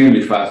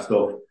extremely fast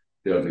stuff,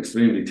 there's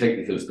extremely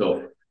technical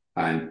stuff,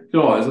 and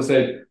as I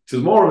said, it's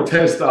more of a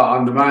test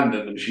on the man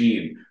than the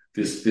machine.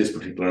 This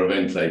particular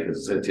event, like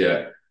as I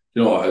said,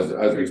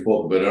 as we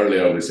spoke about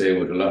earlier, we say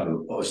with a lot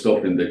of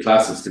stuff in the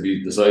classes to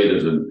be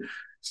decided and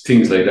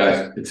things like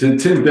that. It's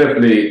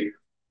definitely.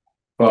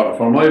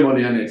 For my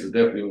money, and it's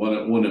definitely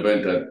one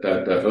event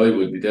that I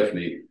would be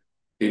definitely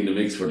in the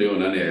mix for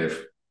doing anyway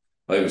if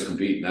I was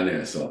competing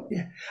anyway. So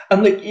yeah,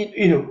 and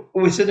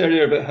we said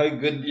earlier about how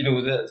good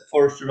the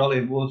Forestry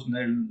Rally was in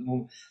Ireland at the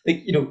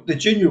moment. The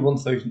Junior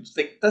 1000.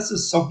 This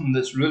is something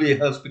that's really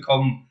has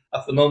become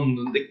a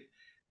phenomenon.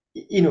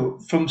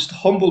 From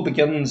humble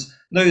beginnings,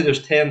 now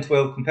there's 10,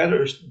 12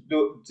 competitors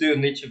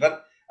doing each event,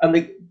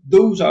 and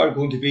those are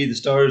going to be the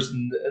stars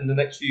in the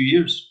next few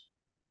years.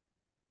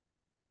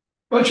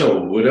 Well, sure,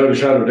 without a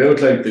shadow of a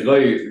doubt, like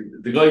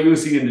the guy you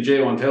see in the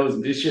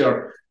J1000 this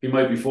year, he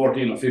might be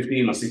 14 or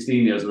 15 or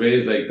 16 years of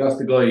age. Like that's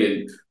the guy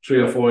in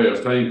 3 or 4 years'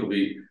 time could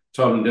be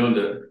traveling down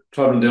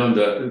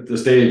the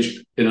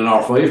stage in an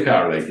R5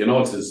 car. Like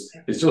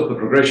it's just the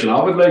progression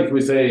of it. Like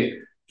we say,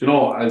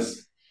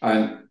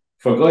 and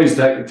for guys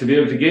to be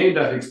able to gain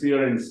that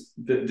experience,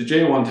 the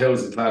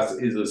J1000 class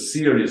is a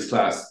serious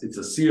class. It's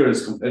a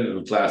serious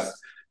competitive class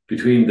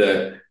between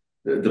the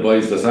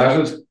boys that's at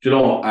it.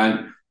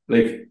 And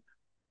like.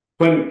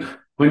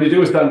 When you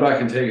do stand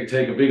back and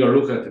take a bigger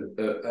look at it,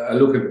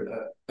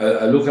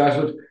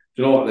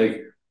 like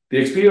the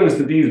experience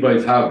that these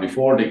guys have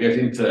before they get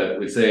into,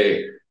 we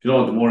say,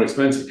 the more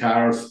expensive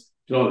cars,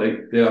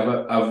 like they have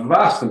a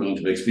vast amount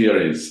of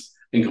experience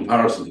in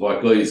comparison to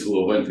what guys who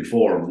have went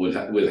before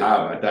will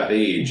have at that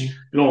age.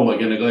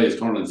 Again, a guy is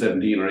turning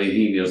 17 or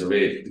 18 years of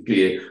age,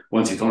 particularly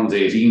once he turns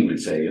 18, we'd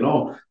say,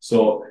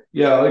 So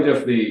yeah, I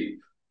definitely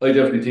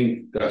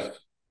think that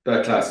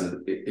class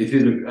it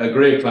is a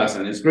great class,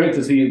 and it's great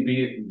to see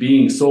it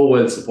being so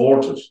well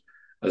supported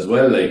as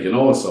well.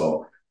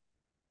 So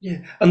yeah,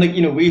 and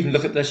we even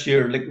look at this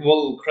year, like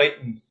Will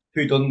Crichton,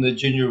 who done the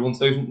Junior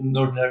 1000 in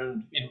Northern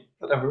Ireland,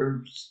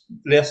 whatever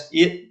last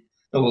 8,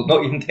 well,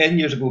 not even 10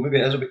 years ago, maybe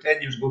it is about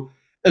 10 years ago,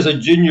 as a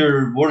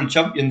junior world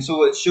champion.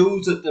 So it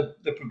shows that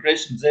the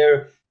progression's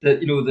there,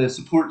 that the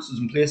support is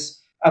in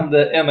place, and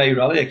the MI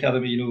Rally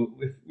Academy.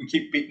 We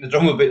keep beating the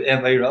drum about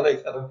the MI Rally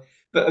Academy.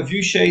 But if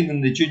you shine in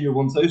the Junior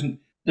 1000,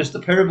 there's the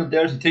pyramid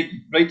there to take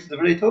you right to the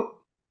very top.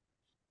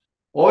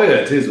 Oh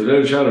yeah, it is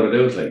without a shadow of a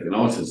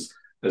doubt. It's just,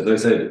 as I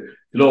said,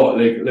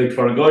 like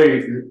for a guy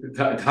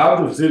to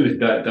have the facility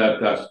that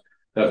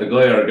a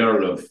guy or a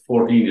girl of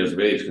 14 years of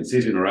age can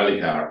sit in a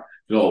rally car,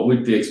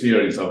 with the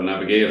experience of a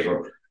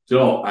navigator,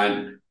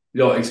 and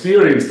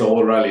experience the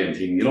whole rallying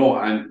thing,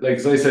 and like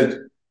as I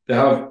said, they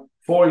have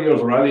 4 years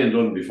of rallying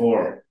done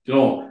before,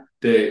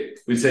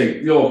 we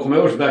say, come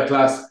out of that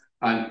class.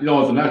 And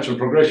the natural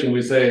progression,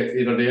 we say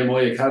either the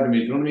MI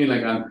Academy,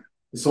 and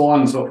so on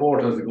and so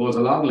forth as it goes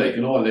along. Like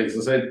as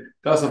I said,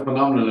 that's a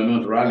phenomenal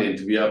amount of rallying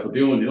to be able to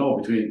do,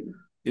 between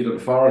either the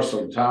forest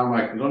or the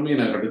tarmac, or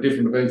the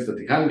different events that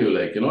they can do,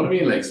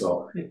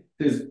 so it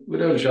is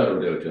without a shadow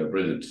of a doubt,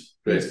 brilliant,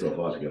 great stuff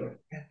altogether.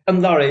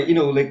 And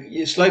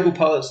Larry, Sligo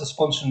Pallets is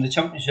sponsoring the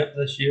championship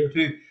this year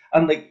too,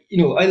 and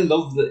I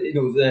love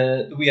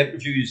the wee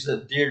interviews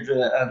that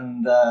Deirdre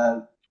and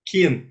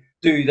Cian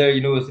do there,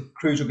 as the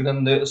crews are going in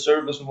and out of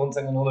service and one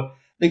thing and another.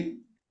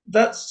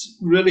 That's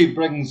really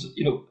brings,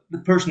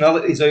 the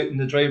personalities out in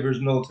the drivers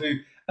and all too.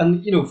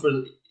 And, for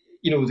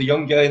the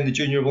young guy in the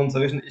Junior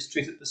 1000 is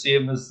treated the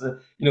same as the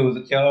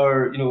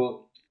car,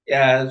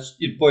 as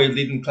your boy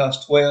leading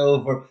class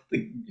 12 or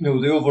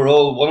the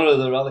overall winner of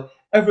the rally.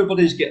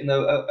 Everybody's getting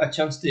a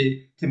chance to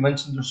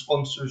mention their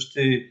sponsors,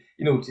 to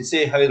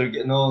say how they're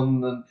getting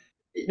on,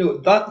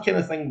 and that kind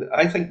of thing.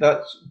 I think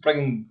that's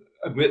bringing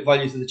a great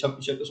value to the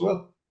championship as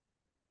well.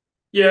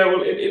 Yeah,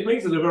 well, it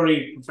makes it a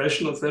very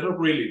professional setup,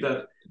 really,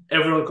 that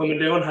everyone coming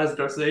down has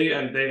their say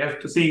and they have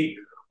to see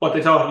what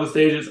they thought of the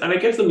stages. And it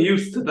gets them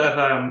used to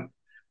that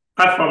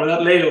platform and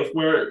that layout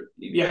where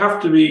you have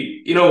to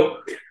be,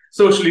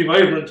 socially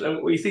vibrant.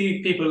 And we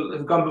see people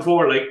who've gone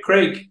before, like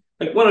Craig,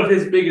 like one of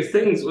his biggest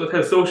things was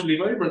how socially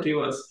vibrant he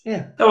was.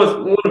 Yeah. That was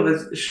one of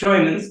his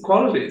shining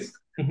qualities.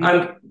 Mm-hmm.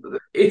 And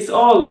it's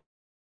all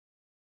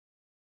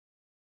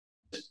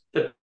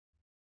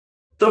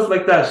stuff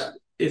like that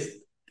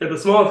they're the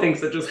small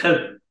things that just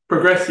help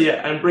progress you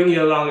and bring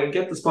you along and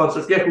get the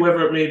sponsors, get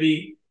whoever it may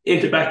be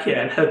into back you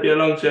and help you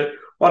along to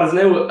what is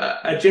now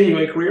a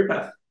genuine career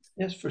path.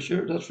 Yes, for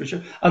sure. That's for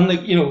sure. And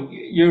like, you know,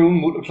 your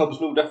own motor club is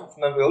no different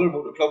from every other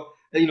motor club.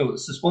 You know,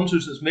 it's the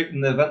sponsors that's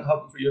making the event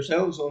happen for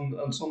yourselves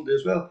on Sunday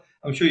as well.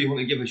 I'm sure you want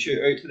to give a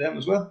shout out to them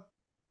as well.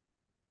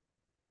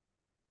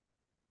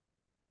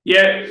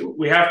 Yeah,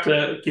 we have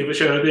to give a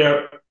shout out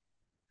there.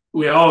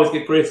 We always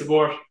get great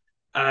support.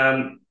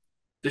 The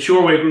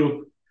Shoreway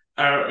Group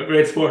are a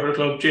great supporter of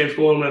the club, James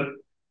Coleman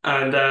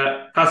and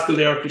Pascal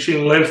there,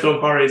 Krunching Limestone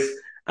Quarries.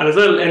 And as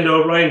well,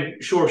 Endo O'Brien,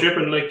 Shore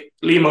Shipping, like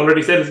Liam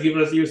already said, has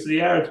given us the use of the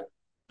yard.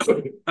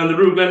 And the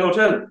Rue Glen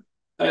Hotel.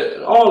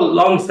 All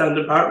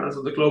long-standing partners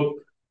of the club.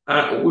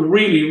 We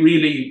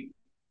really,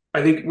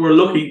 I think we're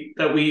lucky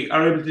that we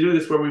are able to do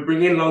this, where we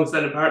bring in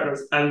long-standing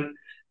partners and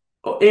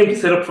aim to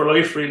set up for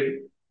life, really.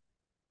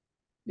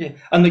 Yeah,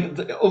 and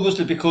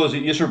obviously because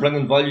you're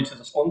bringing value to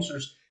the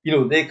sponsors, you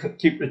know, they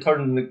keep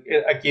returning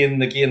again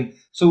and again.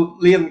 So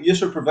Liam,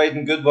 you're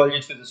providing good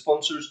value to the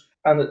sponsors,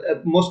 and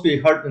it must be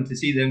heartening to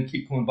see them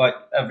keep coming back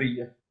every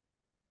year.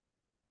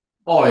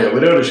 Oh yeah,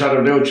 without a shadow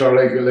of doubt, sure,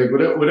 like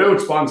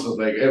without sponsors,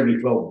 like every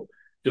club,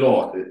 you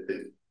know,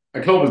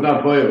 a club is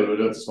not viable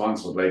without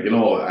sponsors, like, you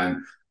know.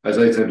 And as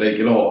I said, like,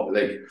 you know,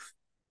 like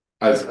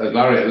as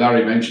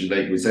Larry mentioned,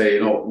 like we say,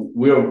 you know,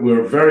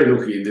 we're very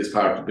lucky in this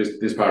part of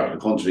the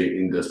country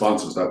in the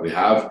sponsors that we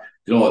have,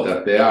 you know,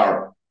 that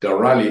they're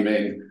rally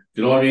men,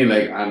 you know what I mean,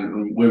 like,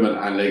 and women,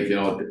 and like, you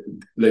know,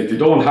 like they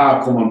don't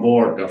have come on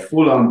board, they're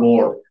full on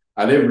board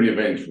at every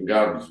event,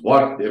 regardless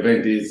what the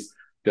event is.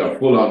 They're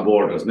full on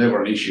board. There's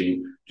never an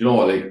issue. You know,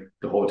 like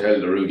the hotel,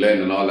 the Rue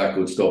Glen, and all that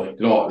good stuff.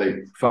 You know,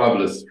 like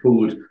fabulous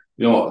food.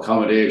 You know,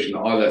 accommodation,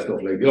 all that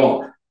stuff. Like, you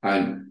know,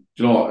 and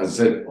you know, as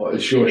I said,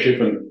 Shore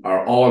Shipping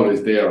are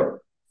always there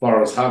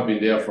for us. Have been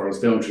there for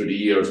us down through the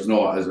years. You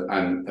know, as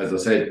I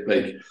said,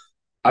 like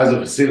as a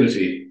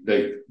facility,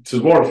 like it's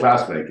world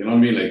class. Like, you know what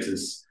I mean? Like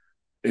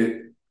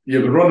you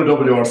could run a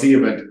WRC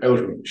event out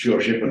of Shore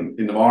Shipping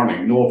in the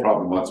morning, no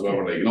problem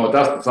whatsoever. Like, you know,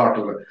 that's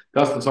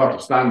the sort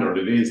of standard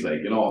it is,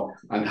 like, you know,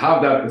 and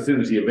have that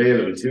facility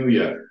available to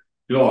you.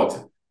 You know,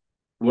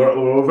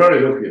 we're very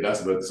lucky.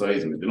 That's about the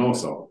size of it, you know.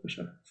 So for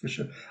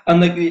sure.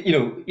 And like, you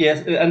know,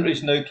 yes,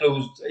 entries now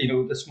closed. You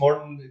know, this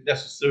morning.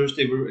 This is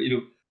Thursday.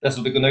 This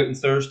will be going out on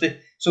Thursday.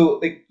 So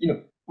like, you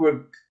know,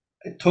 we're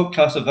a top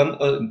class event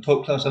and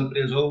top class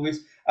entry as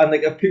always. And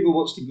like, if people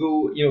wants to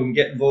go, you know, and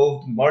get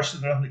involved in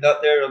marshals and anything like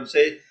that, there, I would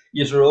say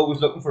you're always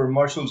looking for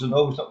marshals and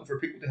always looking for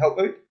people to help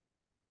out.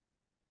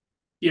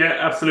 Yeah,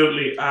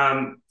 absolutely.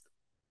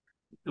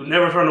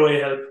 Never turn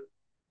away help.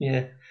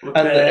 Yeah.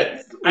 But,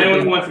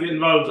 anyone who wants to get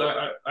involved,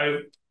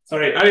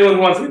 anyone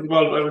who wants to get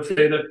involved, I would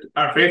say that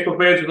our Facebook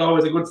page is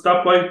always a good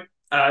stop by.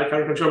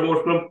 Carrick-on-Suir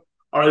Motor Club,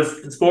 or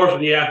as the sport of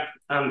the app,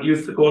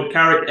 use the code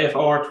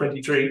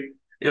CarrickFR23.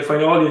 You'll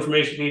find all the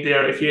information you need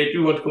there. If you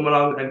do want to come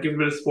along and give a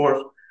bit of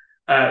support,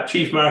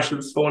 Chief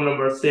Marshal's phone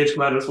numbers, Stage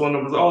Commander's phone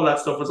numbers, all that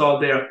stuff is all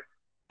there.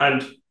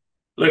 And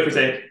like we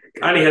say,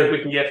 any help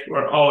we can get,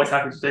 we're always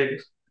happy to take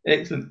it.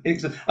 Excellent.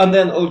 And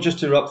then, just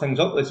to wrap things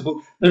up, I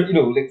suppose, you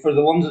know, like for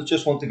the ones that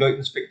just want to go out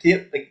and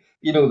spectate, like,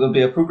 you know, there'll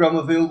be a programme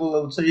available, I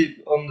would say,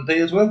 on the day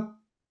as well.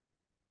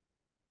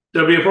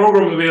 There'll be a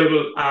programme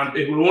available, and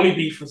it will only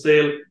be for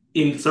sale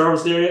in the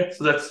service area.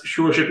 So that's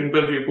Shore Shipping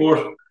Bellevue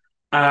Port.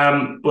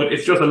 But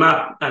it's just a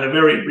map and a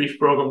very brief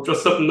programme,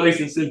 just something nice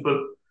and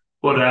simple.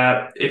 But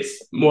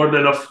it's more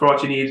than enough for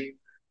what you need.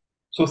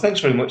 So thanks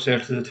very much there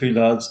to the two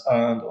lads,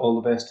 and all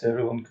the best to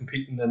everyone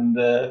competing in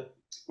the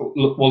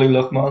Wally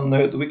Lochman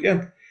now at the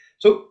weekend.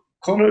 So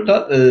Connor,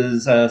 that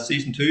is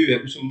season 2,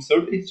 episode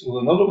 30. So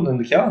another one in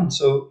the can.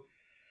 So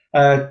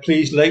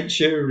please like,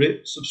 share,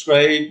 rate,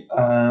 subscribe,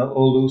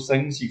 all those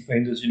things. You can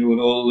find us, you know, in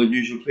all the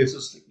usual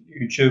places like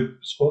YouTube,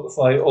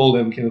 Spotify, all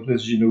them kind of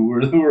places, you know,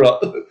 where we're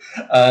at.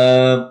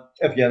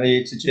 If you have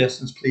any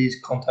suggestions, please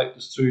contact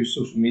us through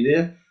social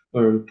media.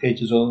 Our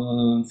pages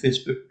on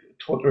Facebook,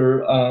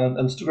 Twitter, and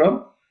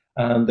Instagram.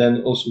 And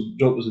then also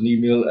drop us an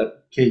email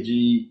at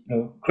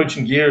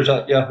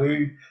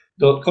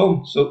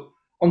krunchinggears@yahoo.com. So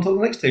until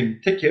the next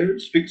time, take care,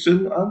 speak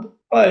soon, and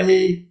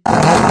bye.